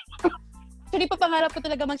 Actually po, pangarap ko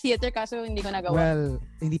talaga mag-theater kaso hindi ko nagawa. Well,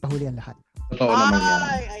 hindi pa huli ang lahat. Totoo naman yan.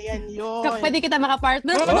 Ay, ayan yun. Pwede kita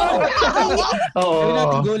makapartner.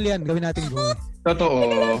 Oo. Gawin natin goal.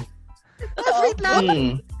 Totoo. Wait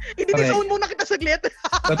lang. I-disown muna kita saglit.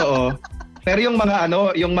 Totoo. Pero yung mga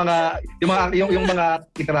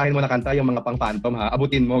titirahin mo na kanta, yung mga pang Phantom ha,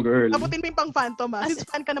 abutin mo, girl. Abutin mo yung pang Phantom ha. Since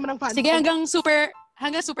fan ka naman ng Phantom. Sige, hanggang super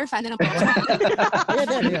fan na lang po.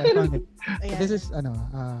 Yeah.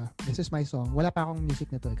 This is my song. Wala pa akong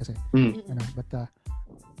music nito kasi but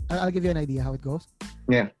I'll give you an idea how it goes.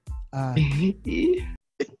 Yeah.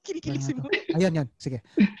 Kinikilig si mo. Ayan. Sige.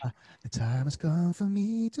 The time has come for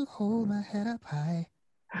me to hold my head up high.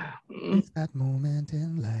 It's that moment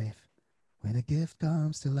in life when a gift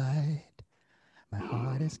comes to light. My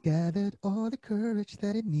heart has gathered all the courage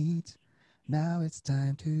that it needs. Now it's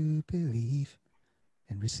time to believe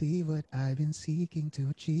and receive what I've been seeking to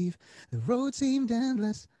achieve. The road seemed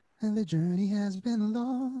endless and the journey has been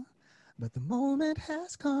long, but the moment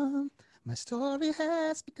has come, my story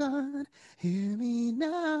has begun. Hear me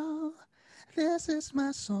now, this is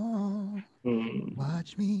my song.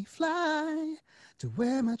 Watch me fly to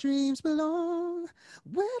where my dreams belong.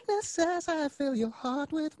 Witness as I fill your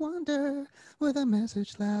heart with wonder, with a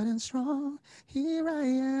message loud and strong. Here I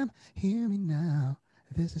am, hear me now,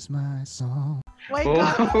 this is my song. My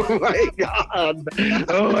God.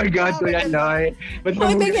 Oh my God, Kuya Noy. Ba't mo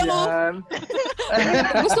yan?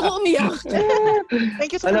 Gusto ko umiyak. Thank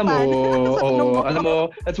you so much. Alam mo,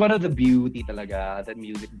 that's one of the beauty talaga that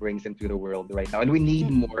music brings into the world right now. And we need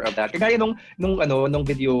more of that. Kagaya nung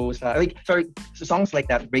video songs like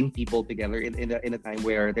that bring people together in a time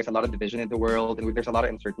where there's a lot of division in the world and there's a lot of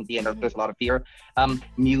uncertainty and there's a lot of fear.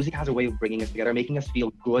 Music has a way of bringing us together, making us feel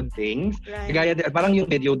good things. Right. Kagaya, parang yung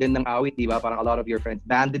video din ng Awit, di ba? Parang a lot of your friends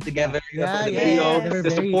banded together for the video to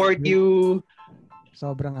support you.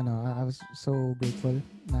 Sobrang I was so grateful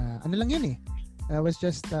na lang yun eh. I was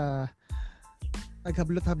just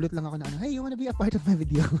naghablot-hablot lang ako na hey, you wanna be a part of my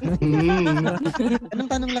video? Anong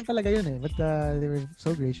tanong lang talaga yun eh. But they were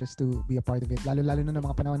so gracious to be a part of it. Lalo-lalo na ng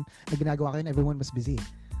mga panahon na ginagawa ko yun, everyone was busy.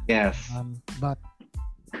 Yes. But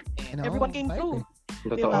everyone came through.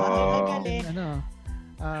 Totoo.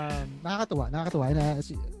 Nakakatuwa na,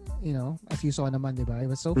 you know, as you saw naman, di ba? It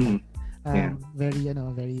was so fun.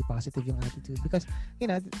 Very positive yung attitude because, you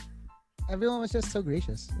know, everyone was just so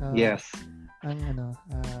gracious. Yes.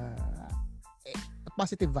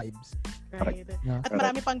 Positive vibes. Right. Yeah. At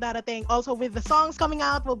marami pang darating. Also with the songs coming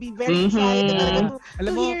out, we'll be very excited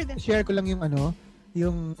to hear them. Share ko lang yung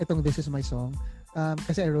yung itong This Is My Song.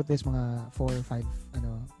 Kasi I wrote this mga 4 or 5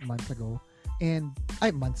 months ago.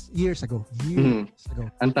 Years ago.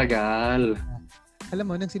 Ang tagal. Alam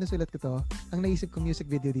mo, nang sinusulat ko to, ang naisip kong music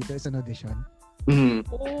video dito is an audition. And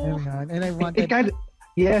I wanted...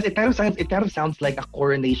 It kind of sounds like a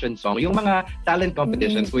coronation song. Yung mga talent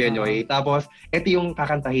competitions, Kuya Nyoy. Tapos, ito yung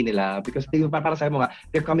kakantahin nila because para sabi mo nga,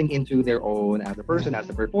 they're coming into their own as a person, as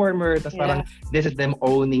a performer. Tapos parang, this is them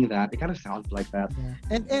owning that. It kind of sounds like that.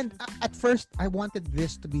 Yeah. And at first, I wanted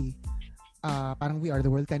this to be parang We Are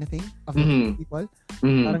the World kind of thing of the people.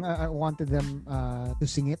 Parang I wanted them to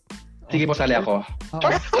sing it. Sige po, sali ako.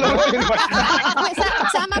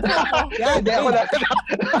 Sama po ako. Hindi ako na.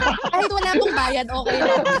 Kahit wala pong bayad, okay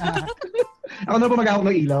lang. Ako na po mag-ahok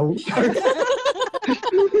ng ilaw.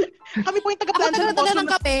 Kami po yung taga-plancha ng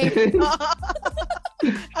kape.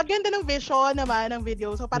 Ang ganda ng vision naman ng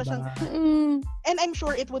video. So para siyang and I'm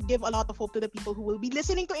sure it would give a lot of hope to the people who will be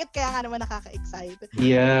listening to it, kaya nga naman nakaka-excite.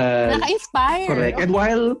 Yes. Naka-inspire. Correct. And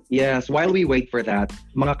while we wait for that,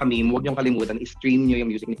 mga kamim, huwag niyong kalimutan, i-stream niyo yung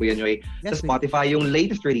music ni Kuya Nyoy sa Spotify. Yung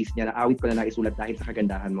latest release niya na awit ko na naisulat dahil sa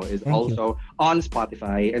kagandahan mo is also on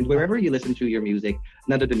Spotify. And wherever you listen to your music,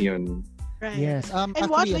 nandun yun. Right. Yes. And actually,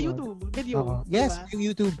 watch the YouTube video. Yes, yung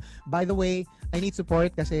YouTube. By the way, I need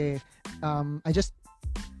support kasi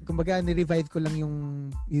kumbaga ni-revive ko lang yung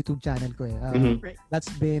YouTube channel ko eh. That's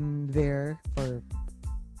been there for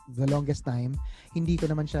the longest time. Hindi ko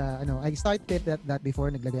naman siya, I started that before,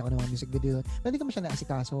 naglagay ako ng mga music video. Pero hindi ko siya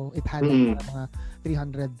naasikaso. It had mga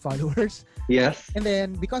 300 followers. Yes. And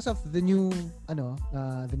then, because of the new,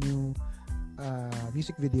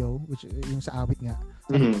 music video, which yung sa awit nga,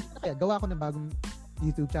 kaya gawa ko ng bagong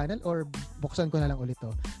YouTube channel or buksan ko na lang ulit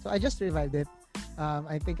to. So, I just revived it.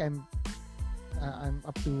 I think I'm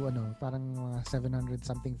up to parang 700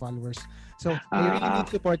 something followers. So I really need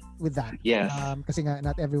support with that. Yes. Kasi nga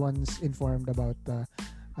not everyone's informed about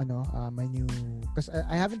my new, because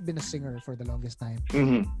I haven't been a singer for the longest time.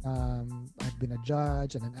 I've been a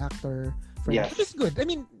judge and an actor. Yes. Which is good. I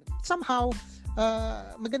mean, somehow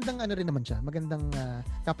magandang rin naman siya. Magandang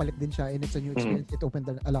kapalit din siya and it's a new experience. It opened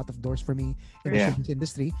a lot of doors for me in the showbiz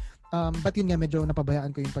industry. But yun nga, medyo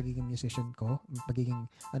napabayaan ko yung pagiging musician ko.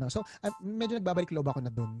 So, medyo nagbabalik loob ako na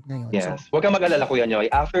dun ngayon. Yes. So, huwag kang mag-alala, Kuya Nyoy.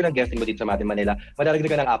 After ng guesting mo dito sa Matin Manila, madalagdag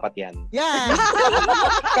ka ng 4 yan. Yeah!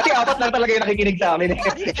 Kasi 4 lang talaga yung nakikinig sa amin.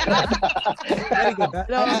 Very good.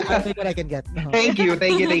 I'll take what I can get. Thank you.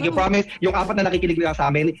 Promise, yung 4 na nakikinig lang sa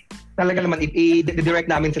amin, talaga naman, i-direct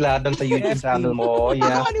namin sila doon sa YouTube channel mo.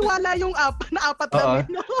 Yeah. Ako maniwala yung 4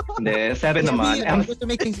 namin. Hindi, 7 naman. Just to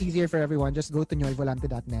make things easier for everyone, just go to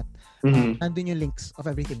noyvolante.net. Nandun yung links of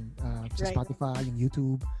everything. Sa Spotify, yung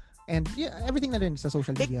YouTube, and everything na rin sa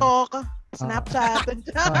social media. TikTok, Snapchat.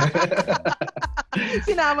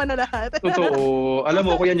 Sinama na lahat. Totoo. Alam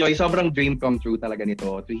mo, Kuya Nyoy, sobrang dream come true talaga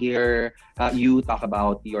nito. To hear you talk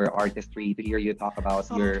about your artistry, to hear you talk about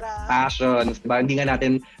your passions. Diba? Hindi nga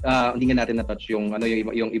natin na-touch yung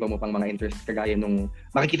iba mo pang mga interests, kagaya nung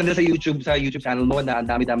makikita nila sa YouTube channel mo na ang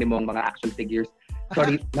dami-dami mong mga action figures.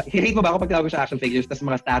 Sorry, hate mo ba ako pag tawag sa action figures tas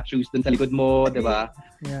mga statues dun sa likod mo, 'di ba?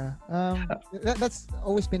 Yeah. That's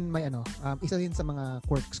always been my isa din sa mga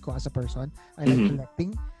quirks ko as a person. I like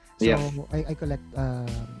collecting. So I collect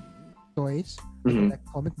toys, I collect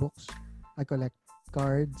comic books, I collect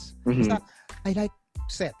cards. Basta, I like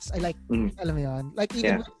sets. I like alam mo 'yon. Like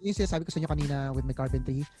even yung sinasabi ko sa inyo kanina with my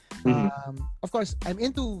carpentry. Of course, I'm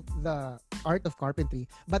into the art of carpentry,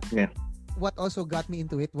 but what also got me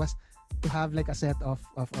into it was to have like a set of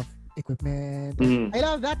equipment. I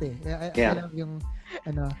love that eh. I love yung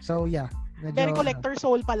so yeah. Medyo, very collector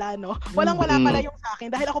soul pala, no? Walang-wala pala yung sa akin.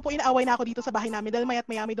 Dahil ako po inaaway na ako dito sa bahay namin dahil maya't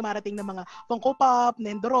maya may dumarating ng mga Funko Pop,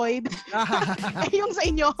 Nendoroid. Yung sa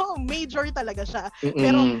inyo, major talaga siya.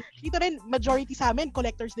 Pero dito rin, majority sa amin,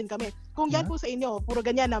 collectors din kami. Kung yan po sa inyo, puro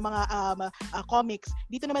ganyan na mga comics,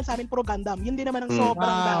 dito naman sa amin, puro Gundam. Yun din naman ang sobrang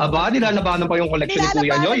Aba, nilalabanan pa yung collection ni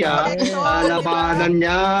Kuya Nyoy, labanan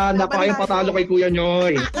niya. Napakayang patalo kay Kuya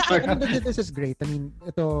Nyoy. This is great. I mean,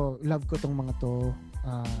 ito, love ko tong mga to.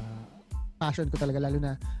 Passion ko talaga, lalo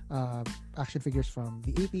na action figures from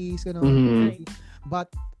the 80s, But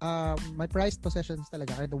my prized possessions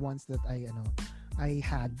talaga are the ones that I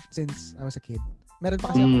had since I was a kid. Meron pa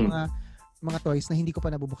kasi ako mga mga toys na hindi ko pa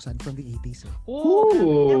nabubuksan from the 80s.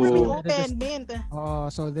 Never been open, mint.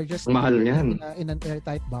 So they're just mahal yan. In an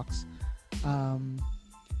airtight box.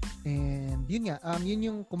 And yun nga, yun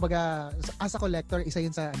yung kumbaga as a collector, isa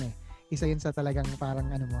yun sa talagang parang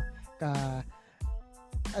ano ba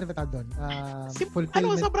tawag doon?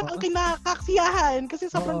 Sobrang ang kinakaksiyahan kasi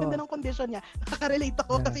sobrang ganda ng condition niya. Nakaka-relate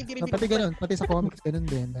ako kasi hindi rin pati sa comics, ganun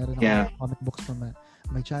din. Meron ako comic books from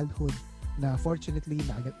my childhood na fortunately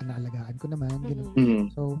naalagaan ko naman.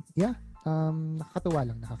 So, yeah.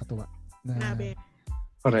 Nakakatuwa. Grabe.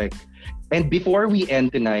 Correct. And before we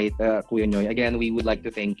end tonight, Kuya Noy, again, we would like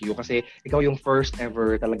to thank you kasi ikaw yung first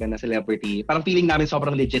ever talaga na celebrity. Parang feeling namin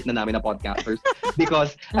sobrang legit na namin na podcasters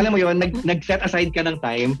because, alam mo yon, nag-set aside ka ng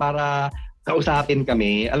time para kausapin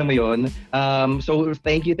kami. Alam mo yon. So,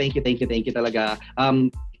 thank you talaga.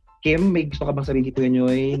 Kim, may gusto ka bang sabihin kay Kuya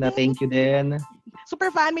Noy na thank you din?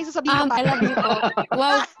 Super fan, may sasabihin ka pa. I love you po.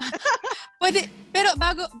 Wow. Pwede, pero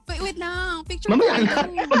wait lang, picture mamaya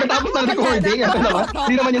na, pagkatapos ng recording,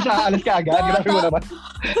 hindi naman yung sa alas ka agad, grabe mo naman.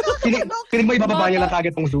 Piling mo ibababa niya lang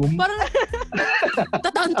kagad tong Zoom. Parang,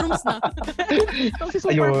 tatantrums na. Itong si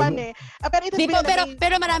super fan eh.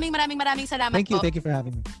 Pero maraming salamat po. Thank you for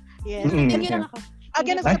having me. Yes. Thank you lang ako.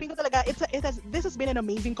 Again, sasabihin ko talaga, this has been an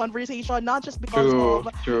amazing conversation, not just because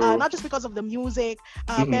of the music,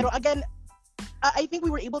 pero again, I think we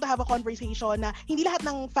were able to have a conversation na hindi lahat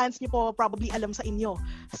ng fans niyo po probably alam sa inyo.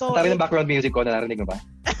 So, sabi ng background music ko, narinig mo ba?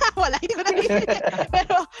 Wala, hindi ko narinig.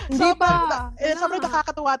 Pero sobrang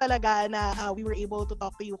nakakatuwa talaga na we were able to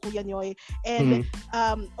talk to you, Kuya Noy. And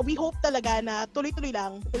we hope talaga na tuloy-tuloy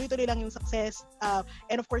lang yung success.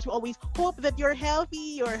 And of course, we always hope that you're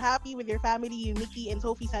healthy, you're happy with your family, Nikki and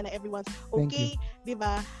Sophie, sana everyone's okay.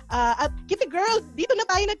 Diba? At Kitty Girl, dito na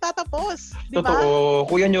tayo nagtatapos. Diba? Totoo.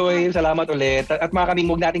 Kuya Noy, salamat ulit. At mga kaming,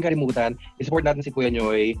 huwag natin kalimutan, i-support natin si Kuya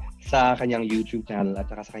Noy sa kanyang YouTube channel at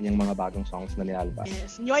saka sa kanyang mga bagong songs na nilalabas.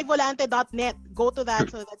 Yes, noyvolante.net. Go to that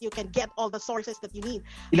so that you can get all the sources that you need.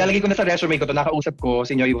 Ilalagay ko na sa resume ko to. Nakausap ko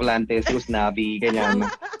si Noy Volante, si Usnavi, ganyan.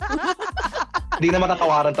 Hindi na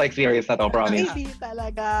makakawaran to experience na to, promise. Hindi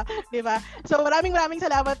talaga, di ba? So maraming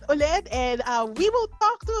salamat ulit and we will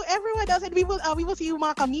talk to everyone else and we will see you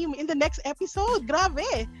mga kamim in the next episode. Grabe!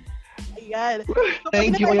 Ayan. So,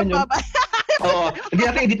 thank you, Kuya Noy. Oo.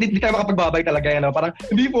 Hindi tayo makapagbabay talaga yan. Parang,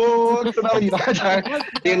 hindi po. Gusto na ako dito.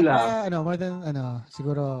 Yun lang. More than,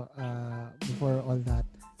 siguro, before all that,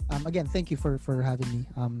 again, thank you for having me.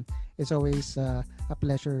 It's always a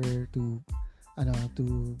pleasure to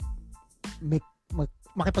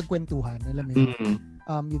makipagkwentuhan. Alam mo yun.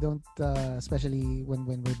 You don't, especially when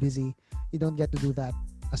we're busy, you don't get to do that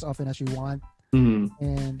as often as you want.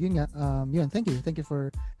 And yun nga, thank you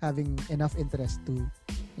for having enough interest to,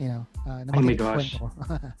 oh my gosh.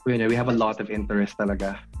 We have a lot of interest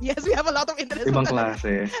talaga. Yes, we have a lot of interest. Ibang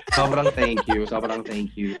klase. Sobrang thank you.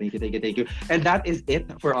 Thank you. And that is it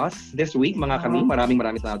for us this week, mga kami. Maraming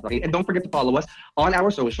salamat. And don't forget to follow us on our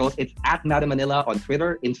socials. It's at Madam Manila on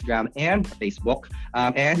Twitter, Instagram, and Facebook.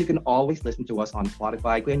 And you can always listen to us on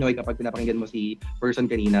Spotify. Kuya Noy, kapag pinapakinggan mo si person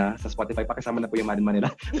kanina sa Spotify, pakisama na po yung Madam Manila.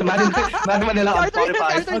 So Madam Manila on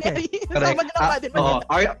Spotify. Okay. Correct.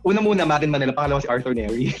 Una muna, Madam Manila. Pangalawa si Arthur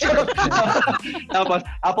Neri. Tapos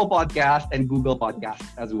Apple Podcast and Google Podcast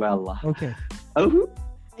as well. Okay.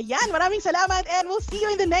 Ayan, maraming salamat and we'll see you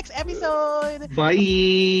in the next episode.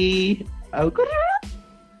 Bye!